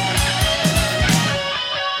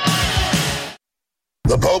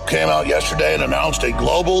 The Pope came out yesterday and announced a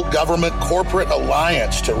global government corporate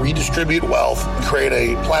alliance to redistribute wealth and create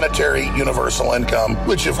a planetary universal income,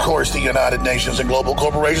 which, of course, the United Nations and global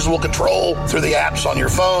corporations will control through the apps on your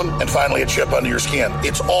phone and finally a chip under your skin.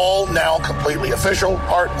 It's all now completely official,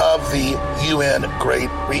 part of the UN Great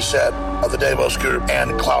Reset of the Davos Group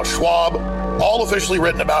and Klaus Schwab, all officially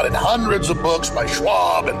written about in hundreds of books by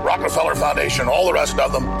Schwab and Rockefeller Foundation, all the rest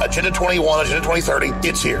of them. Agenda 21, Agenda 2030,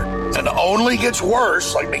 it's here. And it only gets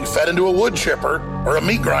worse, like being fed into a wood chipper or a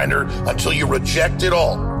meat grinder, until you reject it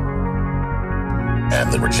all.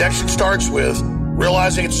 And the rejection starts with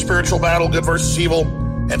realizing it's a spiritual battle, good versus evil,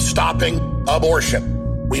 and stopping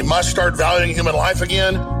abortion. We must start valuing human life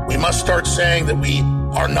again. We must start saying that we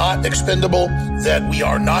are not expendable, that we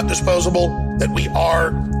are not disposable, that we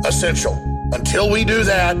are essential. Until we do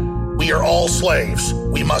that, we are all slaves.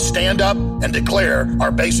 We must stand up and declare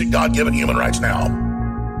our basic God-given human rights now.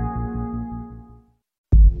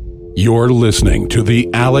 You're listening to The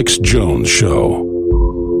Alex Jones Show.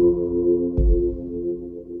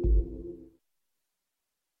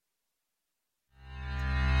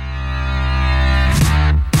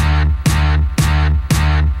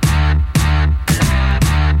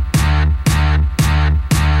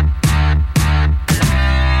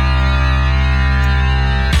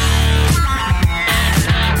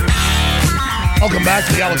 Welcome back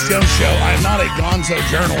to the Alex Jones Show. I am not a gonzo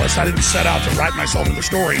journalist. I didn't set out to write myself into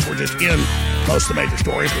stories. We're just in most of the major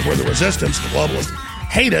stories because we're the resistance. The globalists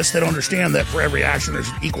hate us. They don't understand that for every action, there's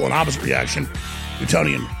an equal and opposite reaction.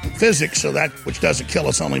 Newtonian physics, so that which doesn't kill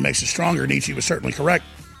us only makes us stronger. Nietzsche was certainly correct.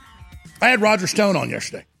 I had Roger Stone on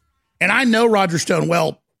yesterday. And I know Roger Stone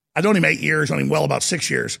well. I've known him 8 years, known him well about 6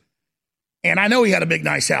 years. And I know he had a big,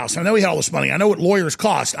 nice house. I know he had all this money. I know what lawyers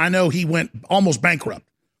cost. I know he went almost bankrupt.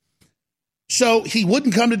 So he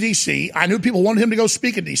wouldn't come to D.C. I knew people wanted him to go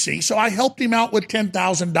speak in D.C., so I helped him out with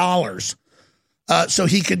 $10,000 so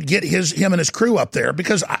he could get him and his crew up there,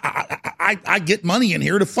 because I get money in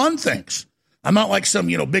here to fund things. I'm not like some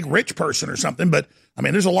big rich person or something, but I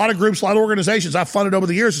mean, there's a lot of groups, a lot of organizations I've funded over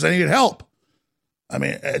the years because I needed help. I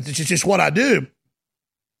mean, it's just what I do.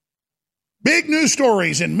 Big news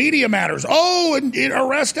stories and media matters. Oh, and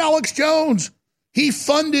arrest Alex Jones. He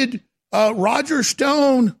funded Roger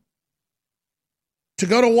Stone to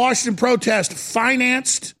go to Washington protest,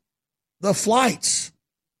 financed the flights.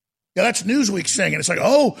 Yeah, that's Newsweek saying it. It's like,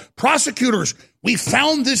 oh, prosecutors, we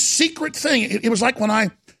found this secret thing. It was like when I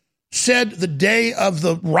said the day of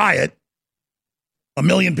the riot, 1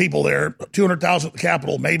 million people there, 200,000 at the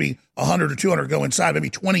Capitol, maybe 100 or 200 go inside, maybe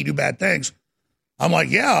 20 do bad things. I'm like,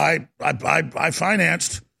 yeah, I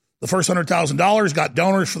financed the first $100,000, got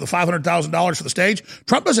donors for the $500,000 for the stage.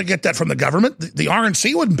 Trump doesn't get that from the government. The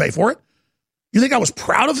RNC wouldn't pay for it. You think I was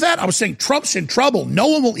proud of that? I was saying Trump's in trouble. No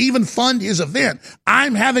one will even fund his event.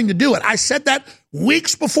 I'm having to do it. I said that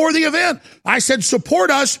weeks before the event. I said,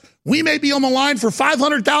 support us. We may be on the line for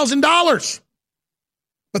 $500,000.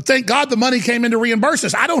 But thank God the money came in to reimburse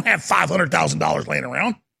us. I don't have $500,000 laying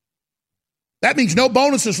around. That means no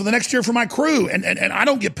bonuses for the next year for my crew, and I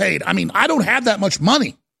don't get paid. I mean, I don't have that much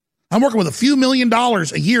money. I'm working with a few $1 million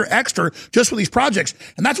a year extra just for these projects.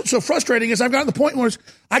 And that's what's so frustrating is I've gotten to the point where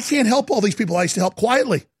I can't help all these people I used to help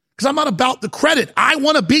quietly because I'm not about the credit. I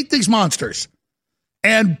want to beat these monsters.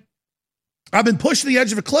 And I've been pushed to the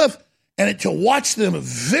edge of a cliff, and to watch them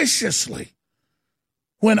viciously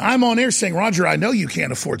when I'm on air saying, Roger, I know you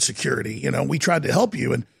can't afford security. You know, we tried to help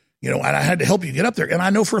you, and and I had to help you get up there. And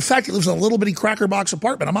I know for a fact it lives in a little bitty cracker box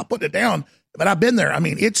apartment. I'm not putting it down, but I've been there. I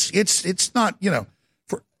mean, it's not, and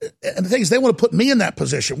the thing is, they want to put me in that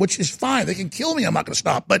position, which is fine. They can kill me. I'm not going to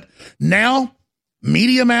stop. But now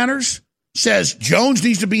Media Matters says Jones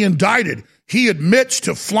needs to be indicted. He admits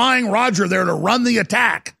to flying Roger there to run the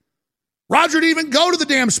attack. Roger didn't even go to the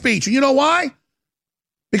damn speech. And you know why?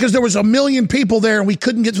 Because there was 1 million people there and we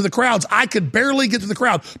couldn't get through the crowds. I could barely get through the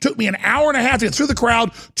crowd. It took me an hour and a half to get through the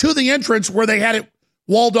crowd to the entrance where they had it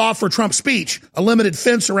walled off for Trump's speech, a limited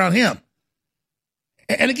fence around him.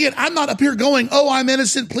 And again, I'm not up here going, oh, I'm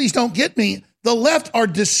innocent, please don't get me. The left are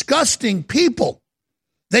disgusting people.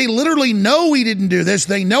 They literally know we didn't do this.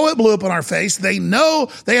 They know it blew up in our face. They know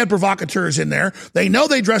they had provocateurs in there. They know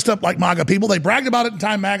they dressed up like MAGA people. They bragged about it in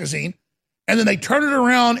Time Magazine. And then they turn it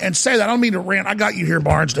around and say that. I don't mean to rant. I got you here,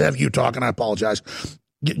 Barnes, to have you talk, and I apologize.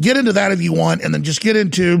 Get into that if you want, and then just get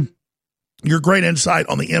into your great insight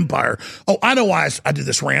on the empire. Oh, I know why I did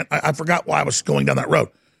this rant. I forgot why I was going down that road.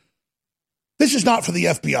 This is not for the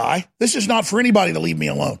FBI. This is not for anybody to leave me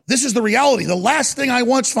alone. This is the reality. The last thing I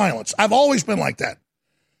want is violence. I've always been like that.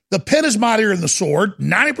 The pen is mightier than the sword.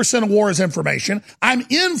 90% of war is information. I'm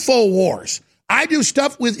InfoWars. I do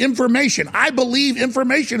stuff with information. I believe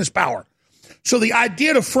information is power. So the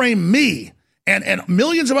idea to frame me and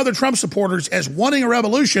millions of other Trump supporters as wanting a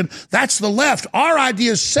revolution, that's the left. Our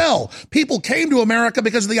ideas sell. People came to America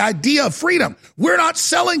because of the idea of freedom. We're not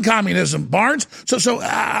selling communism, Barnes. So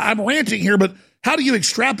I'm ranting here, but how do you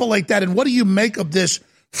extrapolate that, and what do you make of this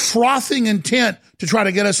frothing intent to try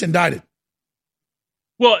to get us indicted?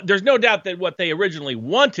 Well, there's no doubt that what they originally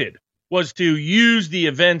wanted was to use the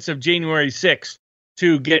events of January 6th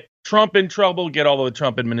to get Trump in trouble, get all of the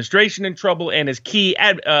Trump administration in trouble, and his key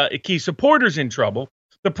supporters in trouble.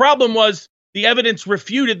 The problem was the evidence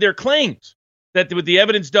refuted their claims. That with the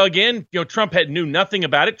evidence dug in, Trump knew nothing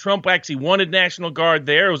about it. Trump actually wanted National Guard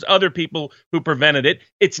there. It was other people who prevented it.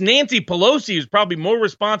 It's Nancy Pelosi who's probably more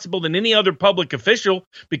responsible than any other public official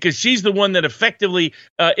because she's the one that effectively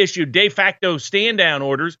issued de facto stand-down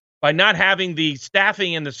orders by not having the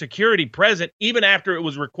staffing and the security present, even after it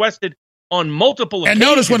was requested on multiple occasions. And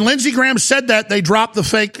notice when Lindsey Graham said that, they dropped the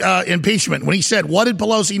fake impeachment. When he said, what did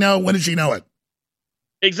Pelosi know? When did she know it?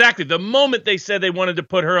 Exactly. The moment they said they wanted to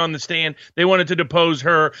put her on the stand, they wanted to depose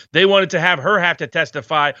her, they wanted to have her have to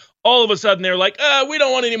testify, all of a sudden they're like, we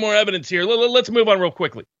don't want any more evidence here. Let's move on real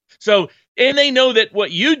quickly. So, and they know that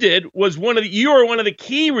what you did was you are one of the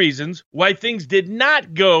key reasons why things did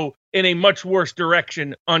not go in a much worse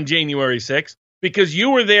direction on January 6th. Because you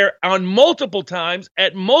were there on multiple times,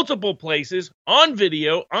 at multiple places, on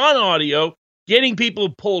video, on audio, getting people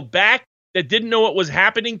pulled back that didn't know what was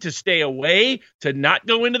happening to stay away, to not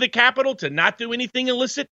go into the Capitol, to not do anything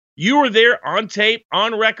illicit. You were there on tape,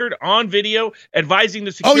 on record, on video, advising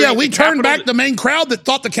the security. Oh, yeah, we turned back the main crowd that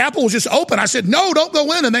thought the Capitol was just open. I said, no, don't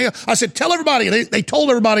go in. And I said, tell everybody. They told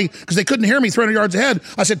everybody, because they couldn't hear me 300 yards ahead.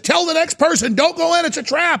 I said, tell the next person, don't go in. It's a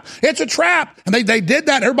trap. It's a trap. And they did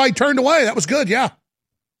that. Everybody turned away. That was good, yeah.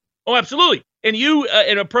 Oh, absolutely. And you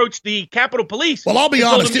approached the Capitol Police. Well, I'll be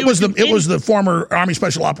honest. It was the former Army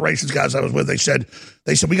Special Operations guys I was with. They said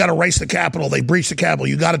we got to race the Capitol. They breached the Capitol.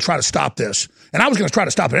 You got to try to stop this. And I was going to try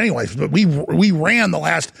to stop it anyways. But we ran the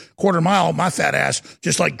last quarter mile, my fat ass,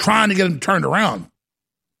 just like trying to get them turned around.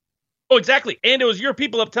 Oh, exactly. And it was your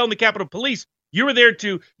people up telling the Capitol Police you were there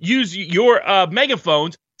to use your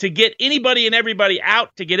megaphones to get anybody and everybody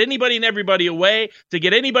out, to get anybody and everybody away, to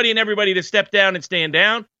get anybody and everybody to step down and stand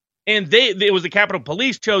down. And it was the Capitol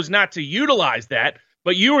Police chose not to utilize that,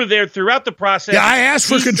 but you were there throughout the process. Yeah, I asked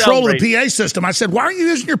for control of the PA system. I said, why aren't you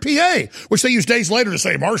using your PA? Which they used days later to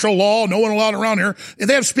say, martial law, no one allowed around here. And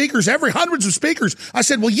they have speakers, hundreds of speakers. I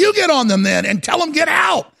said, well, you get on them then and tell them get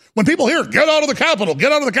out. When people hear, get out of the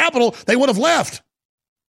Capitol, they would have left.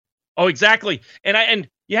 Oh, exactly. And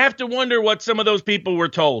you have to wonder what some of those people were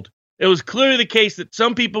told. It was clearly the case that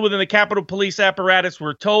some people within the Capitol Police apparatus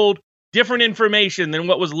were told different information than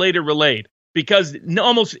what was later relayed. Because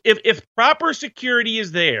almost if proper security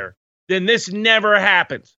is there, then this never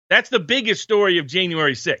happens. That's the biggest story of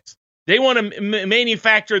January 6th. They want to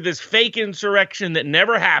manufacture this fake insurrection that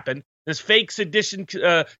never happened, this fake sedition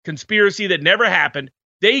conspiracy that never happened.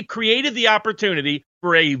 They created the opportunity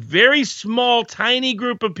for a very small, tiny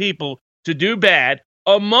group of people to do bad,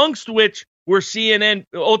 amongst which were CNN,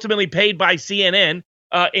 ultimately paid by CNN,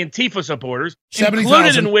 Antifa supporters, 70,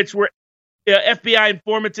 included in which were FBI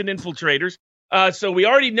informants and infiltrators. So we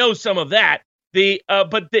already know some of that.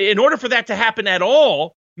 In order for that to happen at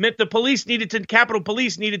all, meant the Capitol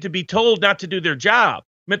Police needed to be told not to do their job.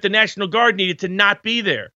 Meant the National Guard needed to not be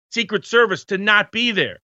there. Secret Service to not be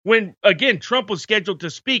there. When, again, Trump was scheduled to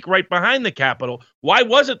speak right behind the Capitol, why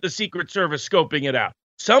wasn't the Secret Service scoping it out?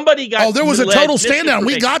 Somebody got... Oh, there was a total stand down.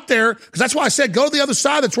 We got there, because that's why I said go to the other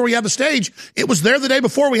side. That's where we have the stage. It was there the day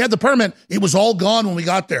before we had the permit. It was all gone when we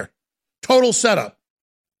got there. Total setup.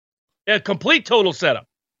 Yeah, complete total setup.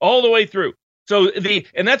 All the way through.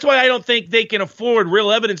 And that's why I don't think they can afford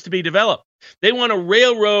real evidence to be developed. They want a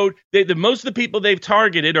railroad. Most of the people they've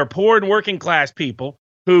targeted are poor and working class people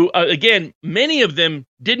who, again, many of them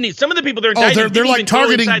didn't. Some of the people they're indicting, they're like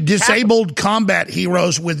targeting disabled combat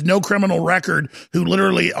heroes with no criminal record who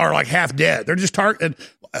literally are like half dead. They're just targeting.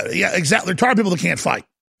 Yeah, exactly. They're targeting people that can't fight.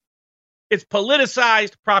 It's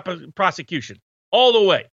politicized prosecution. All the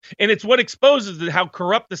way. And it's what exposes how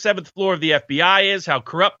corrupt the seventh floor of the FBI is, how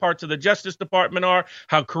corrupt parts of the Justice Department are,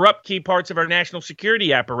 how corrupt key parts of our national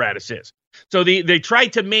security apparatus is. So they try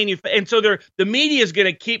to manufacture, and so the media is going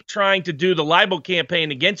to keep trying to do the libel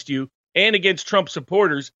campaign against you and against Trump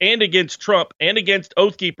supporters and against Trump and against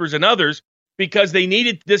Oath Keepers and others because they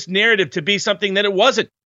needed this narrative to be something that it wasn't.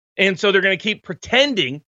 And so they're going to keep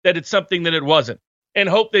pretending that it's something that it wasn't and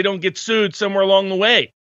hope they don't get sued somewhere along the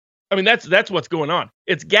way. I mean, that's what's going on.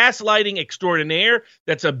 It's gaslighting extraordinaire.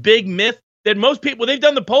 That's a big myth that most people, they've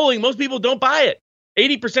done the polling, most people don't buy it.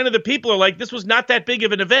 80% of the people are like, this was not that big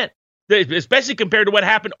of an event, especially compared to what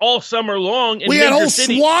happened all summer long in We had whole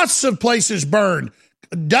cities. Swaths of places burned,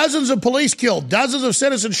 dozens of police killed, dozens of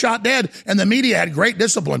citizens shot dead, and the media had great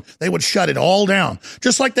discipline. They would shut it all down.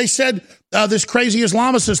 Just like they said this crazy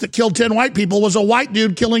Islamicist that killed 10 white people was a white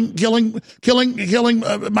dude killing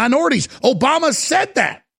minorities. Obama said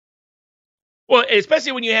that. Well,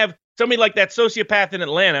 especially when you have somebody like that sociopath in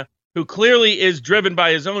Atlanta who clearly is driven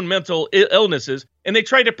by his own mental illnesses, and they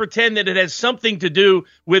try to pretend that it has something to do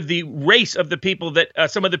with the race of the people that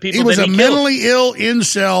some of the people he was that he a mentally ill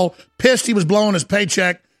incel, pissed he was blowing his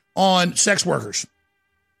paycheck on sex workers.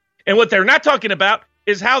 And what they're not talking about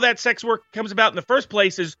is how that sex work comes about in the first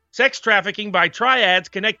place is sex trafficking by triads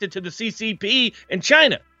connected to the CCP in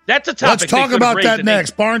China. That's a topic. Let's talk about that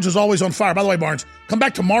next. Barnes is always on fire. By the way, Barnes, come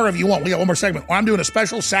back tomorrow if you want. We got one more segment. I'm doing a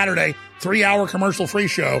special Saturday 3-hour commercial-free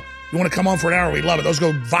show. You want to come on for an hour? We love it. Those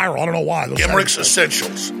go viral. I don't know why. Emmerich's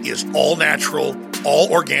Essentials is all natural,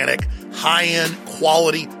 all organic, high-end,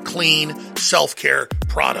 quality, clean self-care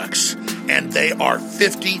products. And they are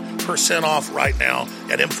 50% off right now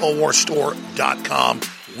at InfoWarsStore.com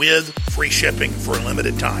with free shipping for a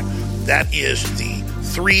limited time. That is the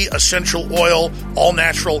 3 essential oil, all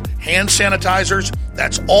natural hand sanitizers.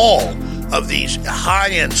 That's all of these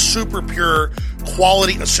high-end, super pure,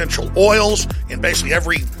 quality essential oils in basically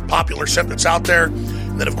every popular scent that's out there.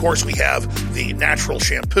 And then, of course, we have the natural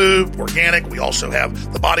shampoo, organic. We also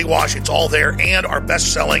have the body wash. It's all there. And our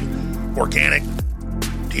best-selling organic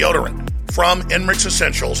deodorant from Emmerich's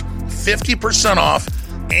Essentials, 50% off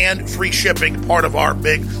and free shipping, part of our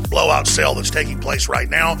big blowout sale that's taking place right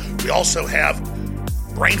now. We also have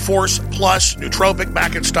Brain Force Plus Nootropic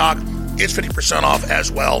back in stock. It's 50% off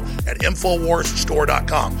as well at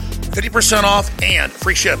InfoWarsStore.com. 50% off and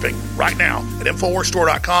free shipping right now at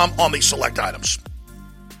InfoWarsStore.com on these select items.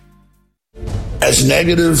 As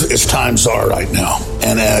negative as times are right now,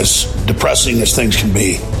 and as depressing as things can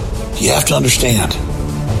be, you have to understand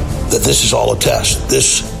that this is all a test.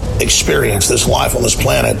 This experience, this life on this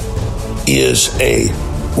planet is a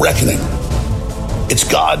reckoning. It's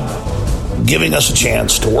God giving us a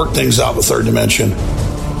chance to work things out with third dimension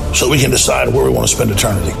so we can decide where we want to spend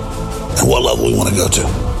eternity and what level we want to go to.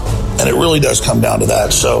 And it really does come down to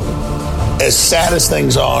that. So as sad as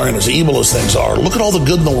things are and as evil as things are, look at all the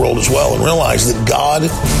good in the world as well and realize that God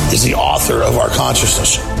is the author of our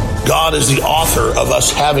consciousness. God is the author of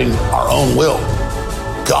us having our own will.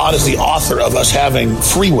 God is the author of us having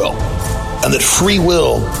free will. And that free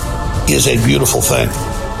will is a beautiful thing.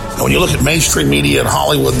 And when you look at mainstream media and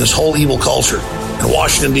Hollywood and this whole evil culture, and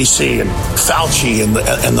Washington, D.C., and Fauci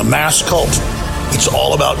and the mass cult. It's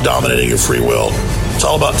all about dominating your free will. It's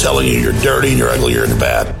all about telling you you're dirty and you're ugly and you're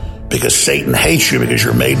bad because Satan hates you because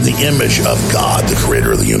you're made in the image of God, the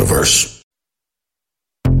creator of the universe.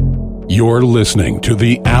 You're listening to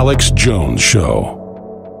The Alex Jones Show.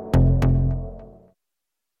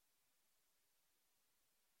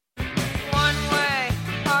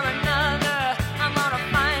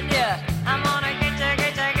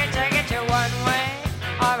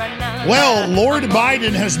 Well, Lord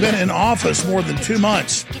Biden has been in office more than 2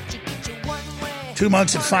 months. 2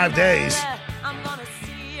 months and 5 days.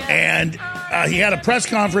 And he had a press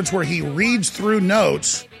conference where he reads through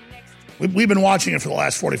notes. We've been watching it for the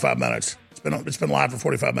last 45 minutes. It's been live for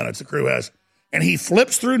 45 minutes, the crew has. And he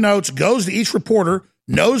flips through notes, goes to each reporter,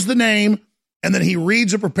 knows the name, and then he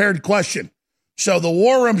reads a prepared question. So the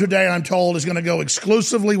War Room today, I'm told, is going to go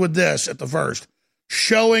exclusively with this at the first,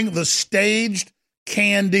 showing the staged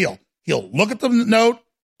canned deal. He'll look at the note,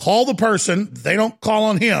 call the person, they don't call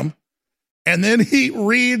on him, and then he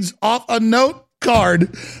reads off a note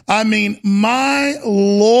card. I mean, my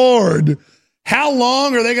Lord, how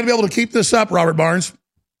long are they going to be able to keep this up, Robert Barnes?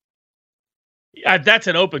 That's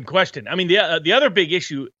an open question. I mean, the other big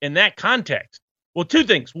issue in that context, well, two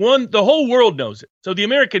things. One, the whole world knows it. So the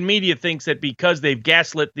American media thinks that because they've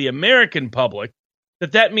gaslit the American public,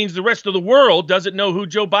 that means the rest of the world doesn't know who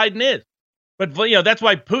Joe Biden is. But, you know, that's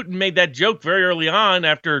why Putin made that joke very early on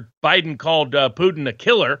after Biden called Putin a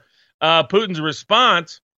killer. Putin's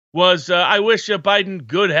response was, I wish Biden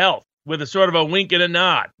good health, with a sort of a wink and a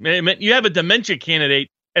nod. You have a dementia candidate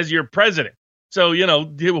as your president. So, you know,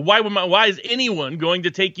 why is anyone going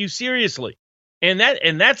to take you seriously? And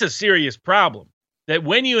that's a serious problem, that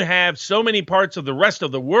when you have so many parts of the rest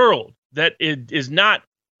of the world that it is not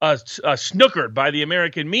snookered by the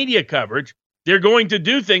American media coverage, they're going to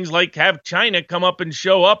do things like have China come up and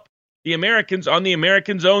show up the Americans on the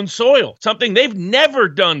Americans' own soil, something they've never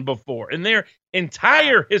done before in their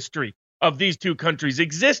entire history of these two countries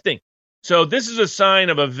existing. So this is a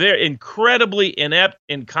sign of a very incredibly inept,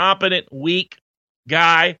 incompetent, weak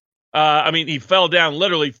guy. I mean, he fell down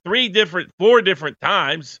literally 4 different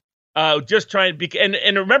times, just trying to be. And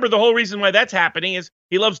remember, the whole reason why that's happening is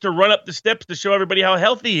he loves to run up the steps to show everybody how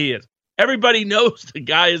healthy he is. Everybody knows the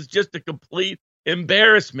guy is just a complete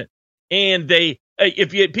embarrassment. And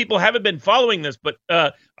people haven't been following this, but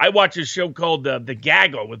I watch a show called The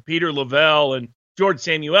Gaggle with Peter Lavelle and George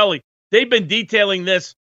Samueli. They've been detailing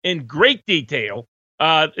this in great detail.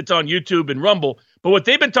 It's on YouTube and Rumble. But what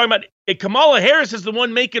they've been talking about, Kamala Harris is the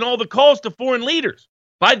one making all the calls to foreign leaders.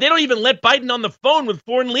 They don't even let Biden on the phone with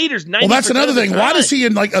foreign leaders. Well, that's another thing. Why does he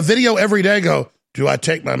in like a video every day go, do I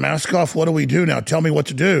take my mask off? What do we do now? Tell me what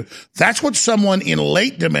to do. That's what someone in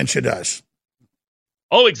late dementia does.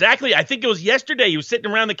 Oh, exactly. I think it was yesterday. He was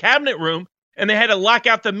sitting around the cabinet room, and they had to lock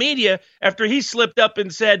out the media after he slipped up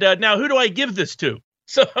and said, now, who do I give this to?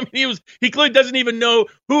 So, I mean, he clearly doesn't even know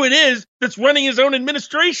who it is that's running his own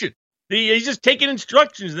administration. He's just taking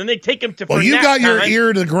instructions, and then they take him to. Well, you got your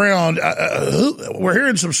ear to the ground. We're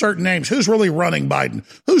hearing some certain names. Who's really running Biden?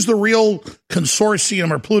 Who's the real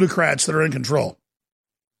consortium or plutocrats that are in control?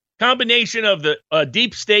 Combination of the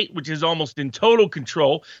deep state, which is almost in total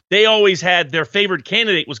control. They always had their favorite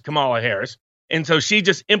candidate was Kamala Harris, and so she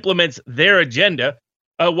just implements their agenda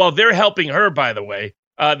while they're helping her. By the way,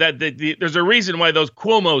 there's a reason why those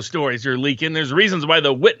Cuomo stories are leaking. There's reasons why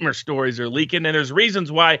the Whitmer stories are leaking, and there's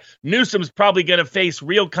reasons why Newsom's probably going to face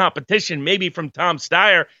real competition, maybe from Tom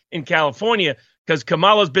Steyer in California, because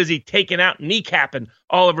Kamala's busy taking out and kneecapping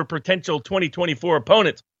all of her potential 2024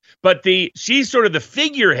 opponents. But she's sort of the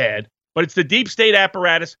figurehead, but it's the deep state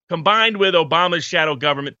apparatus combined with Obama's shadow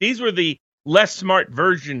government. These were the less smart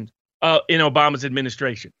versions in Obama's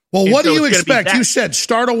administration. Well, what do you expect? You said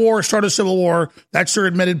start a war, start a civil war. That's their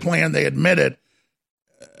admitted plan. They admit it.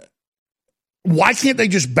 Why can't they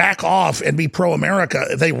just back off and be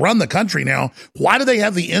pro-America? They run the country now. Why do they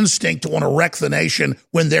have the instinct to want to wreck the nation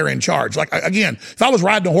when they're in charge? Like, again, if I was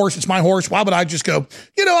riding a horse, it's my horse. Why would I just go,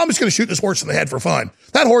 I'm just going to shoot this horse in the head for fun?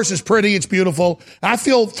 That horse is pretty. It's beautiful. I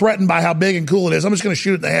feel threatened by how big and cool it is. I'm just going to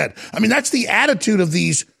shoot it in the head. I mean, that's the attitude of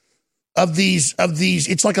these.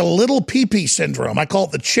 It's like a little pee-pee syndrome. I call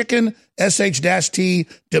it the chicken SH-T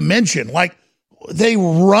dimension. Like, they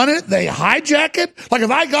run it, they hijack it. Like if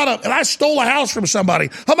I stole a house from somebody,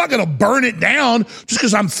 I'm not going to burn it down just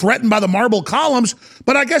because I'm threatened by the marble columns.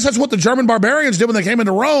 But I guess that's what the German barbarians did when they came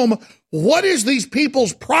into Rome. What is these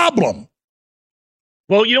people's problem?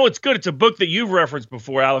 Well, it's good. It's a book that you've referenced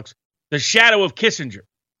before, Alex. The Shadow of Kissinger,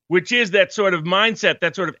 which is that sort of mindset,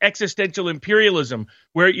 that sort of existential imperialism,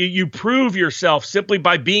 where you prove yourself simply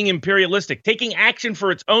by being imperialistic, taking action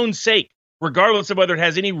for its own sake, regardless of whether it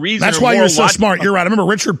has any reason. That's why you're so smart. You're right. I remember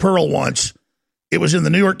Richard Pearl once. It was in the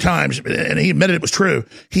New York Times, and he admitted it was true.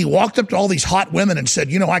 He walked up to all these hot women and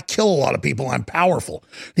said, I kill a lot of people. I'm powerful.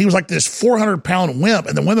 He was like this 400-pound wimp,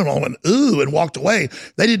 and the women all went, ooh, and walked away.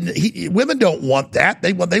 Women don't want that.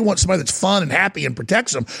 They want somebody that's fun and happy and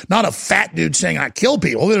protects them, not a fat dude saying, I kill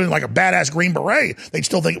people. They're like a badass Green Beret. They'd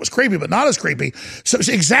still think it was creepy, but not as creepy. So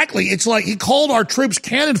exactly, it's like he called our troops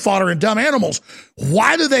cannon fodder and dumb animals.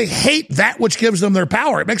 Why do they hate that which gives them their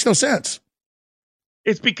power? It makes no sense.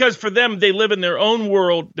 It's because for them, they live in their own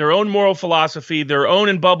world, their own moral philosophy, their own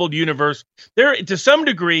embubbled universe. To some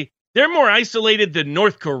degree, they're more isolated than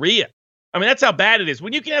North Korea. I mean, that's how bad it is.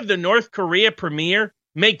 When you can have the North Korea premier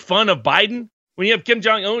make fun of Biden, when you have Kim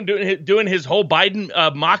Jong-un doing his whole Biden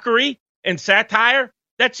mockery and satire,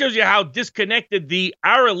 that shows you how disconnected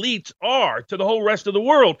our elites are to the whole rest of the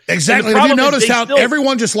world. Exactly. Have you noticed how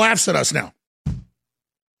everyone just laughs at us now?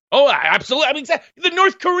 Oh, absolutely. I mean, the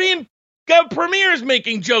North Korean premier is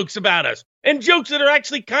making jokes about us, and jokes that are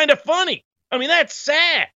actually kind of funny. I mean, that's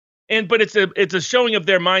sad. But it's a showing of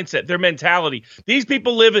their mindset, their mentality. These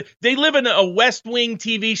people live in a West Wing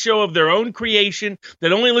TV show of their own creation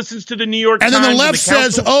that only listens to the New York Times. And then the left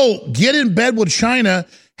says, get in bed with China,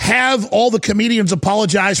 have all the comedians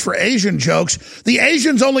apologize for Asian jokes. The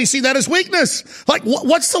Asians only see that as weakness. Like,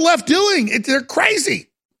 what's the left doing? They're crazy.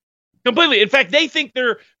 Completely. In fact, they think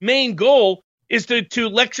their main goal is to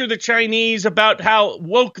lecture the Chinese about how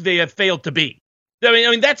woke they have failed to be. I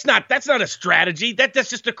mean that's not a strategy. That's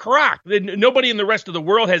just a crock. Nobody in the rest of the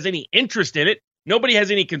world has any interest in it. Nobody has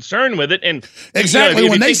any concern with it. And exactly,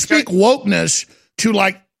 when they speak wokeness to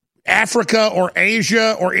like Africa or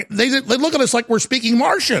Asia, or they look at us like we're speaking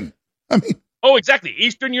Martian. I mean, exactly.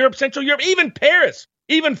 Eastern Europe, Central Europe, even Paris,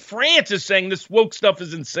 even France is saying this woke stuff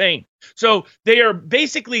is insane. So they are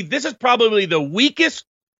basically, this is probably the weakest,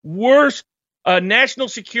 worst national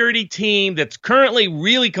security team that's currently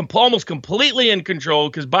really almost completely in control,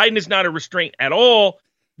 because Biden is not a restraint at all.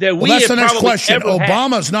 That's the next question.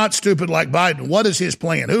 Obama's not stupid like Biden. What is his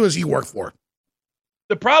plan? Who does he work for?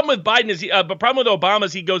 The problem with Biden is the problem with Obama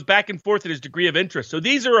is he goes back and forth in his degree of interest. So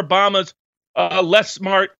these are Obama's less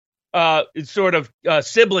smart sort of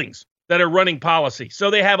siblings that are running policy.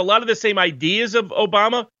 So they have a lot of the same ideas of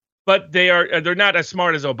Obama, but they're not as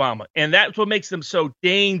smart as Obama, and that's what makes them so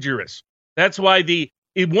dangerous. That's why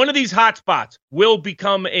one of these hotspots will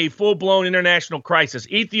become a full-blown international crisis.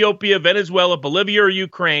 Ethiopia, Venezuela, Bolivia, or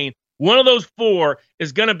Ukraine. One of those four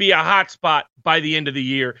is going to be a hotspot by the end of the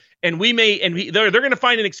year, and they're going to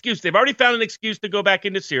find an excuse. They've already found an excuse to go back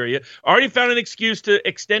into Syria. Already found an excuse to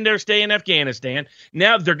extend their stay in Afghanistan.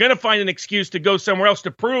 Now they're going to find an excuse to go somewhere else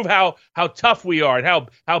to prove how tough we are, and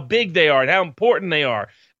how big they are, and how important they are.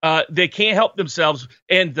 They can't help themselves,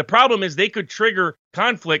 and the problem is they could trigger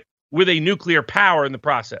conflict with a nuclear power in the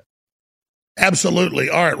process. Absolutely.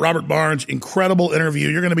 All right, Robert Barnes, incredible interview.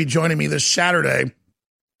 You're going to be joining me this Saturday.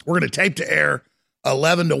 We're going to tape to air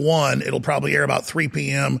 11 to 1. It'll probably air about 3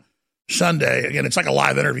 p.m. Sunday. Again, it's like a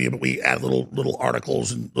live interview, but we add little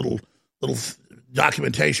articles and little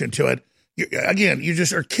documentation to it. You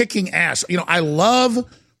just are kicking ass. I love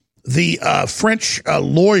the French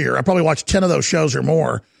lawyer. I probably watched 10 of those shows or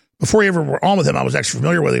more. Before you ever were on with him, I was actually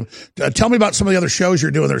familiar with him. Tell me about some of the other shows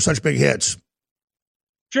you're doing that are such big hits.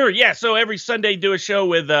 Sure, yeah. So every Sunday, do a show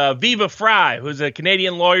with Viva Frei, who's a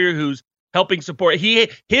Canadian lawyer who's helping support.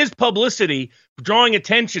 His publicity, drawing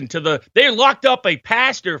attention to they locked up a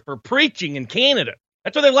pastor for preaching in Canada.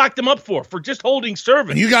 That's what they locked him up for just holding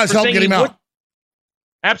service. And you guys helped get him out.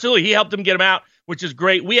 Absolutely. He helped him get him out, which is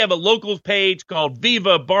great. We have a locals page called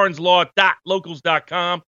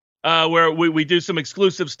vivabarneslaw.locals.com. Where we do some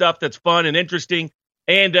exclusive stuff that's fun and interesting,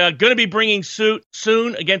 and going to be bringing suit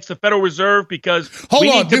soon against the Federal Reserve because Hold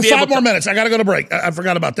on, do 5 more minutes. I got to go to break. I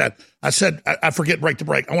forgot about that. I said I forget break to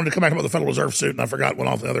break. I wanted to come back about the Federal Reserve suit, and I forgot, went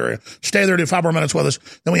off the other area. Stay there, do 5 more minutes with us.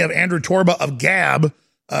 Then we have Andrew Torba of Gab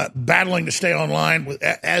battling to stay online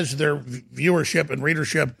as their viewership and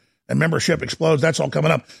readership and membership explodes. That's all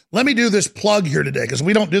coming up. Let me do this plug here today, because if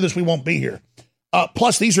we don't do this, we won't be here.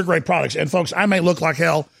 Plus, these are great products. And, folks, I may look like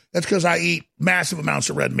hell. That's because I eat massive amounts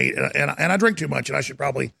of red meat, and I drink too much, and I should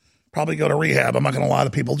probably go to rehab. I'm not going to lie to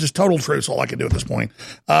people. Just total truth is all I can do at this point.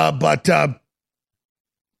 But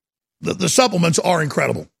the supplements are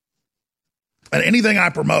incredible. And anything I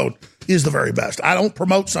promote is the very best. I don't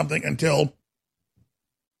promote something until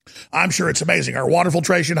I'm sure it's amazing. Our water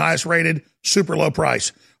filtration, highest rated, super low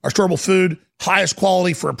price. our storable food, highest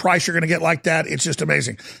quality for a price you're going to get like that. It's just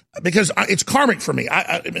amazing because it's karmic for me.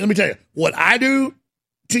 Let me tell you, what I do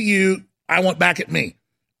to you, I want back at me.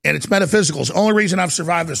 And it's metaphysical. It's the only reason I've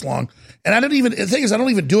survived this long. And the thing is, I don't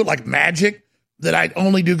even do it like magic, that I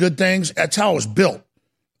only do good things. That's how I was built.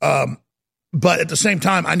 But at the same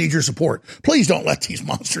time, I need your support. Please don't let these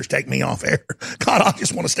monsters take me off air. God, I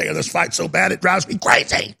just want to stay in this fight so bad it drives me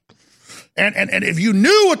crazy. And if you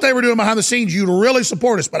knew what they were doing behind the scenes, you'd really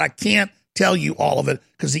support us. But I can't tell you all of it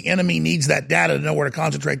because the enemy needs that data to know where to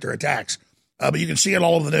concentrate their attacks. But you can see it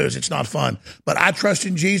all over the news. It's not fun. But I trust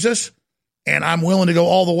in Jesus, and I'm willing to go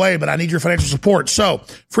all the way, but I need your financial support. So,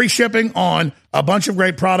 free shipping on a bunch of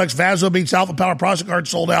great products. VasoBeats Alpha Power Prostate Card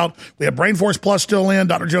sold out. We have Brain Force Plus still in.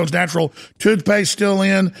 Dr. Jones Natural Toothpaste still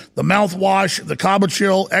in. The mouthwash, the Cabo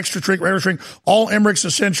Chill, Extra Drink, Rare Drink, all Emmerich's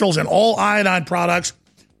Essentials, and all iodine products.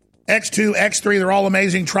 X2, X3, they're all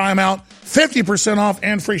amazing. Try them out. 50% off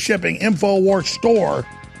and free shipping.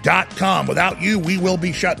 InfoWarsStore.com. Without you, we will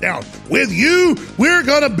be shut down. With you, we're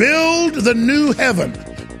going to build the new heaven.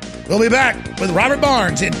 We'll be back with Robert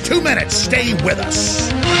Barnes in 2 minutes. Stay with us.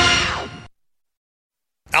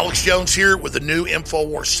 Alex Jones here with the new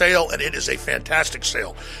InfoWars sale, and it is a fantastic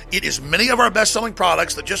sale. It is many of our best-selling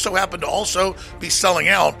products that just so happen to also be selling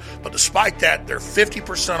out, but despite that, they're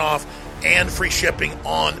 50% off and free shipping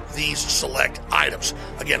on these select items.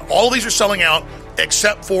 Again, all of these are selling out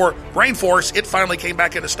except for Brain Force. It finally came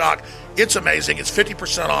back into stock. It's amazing. It's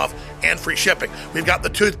 50% off and free shipping. We've got the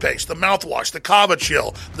toothpaste, the mouthwash, the Cabo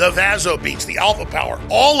Chill, the VasoBeats, the Alpha Power.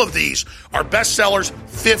 All of these are best sellers,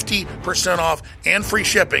 50% off and free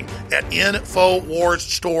shipping at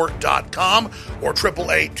InfoWarsStore.com or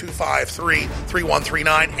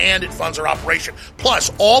 888-253-3139, and it funds our operation.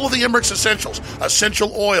 Plus, all of the Emmerich's Essentials,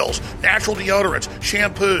 essential oils, natural deodorants,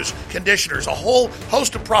 shampoos, conditioners, a whole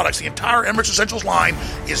host of products. The entire Emmerich's Essentials line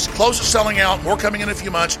is close to selling out, more coming in a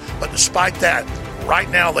few months, but despite that, right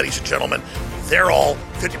now, ladies and gentlemen, they're all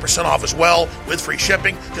 50% off as well with free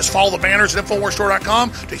shipping. Just follow the banners at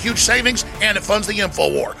InfoWarsStore.com to huge savings, and it funds the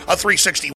InfoWar, a 360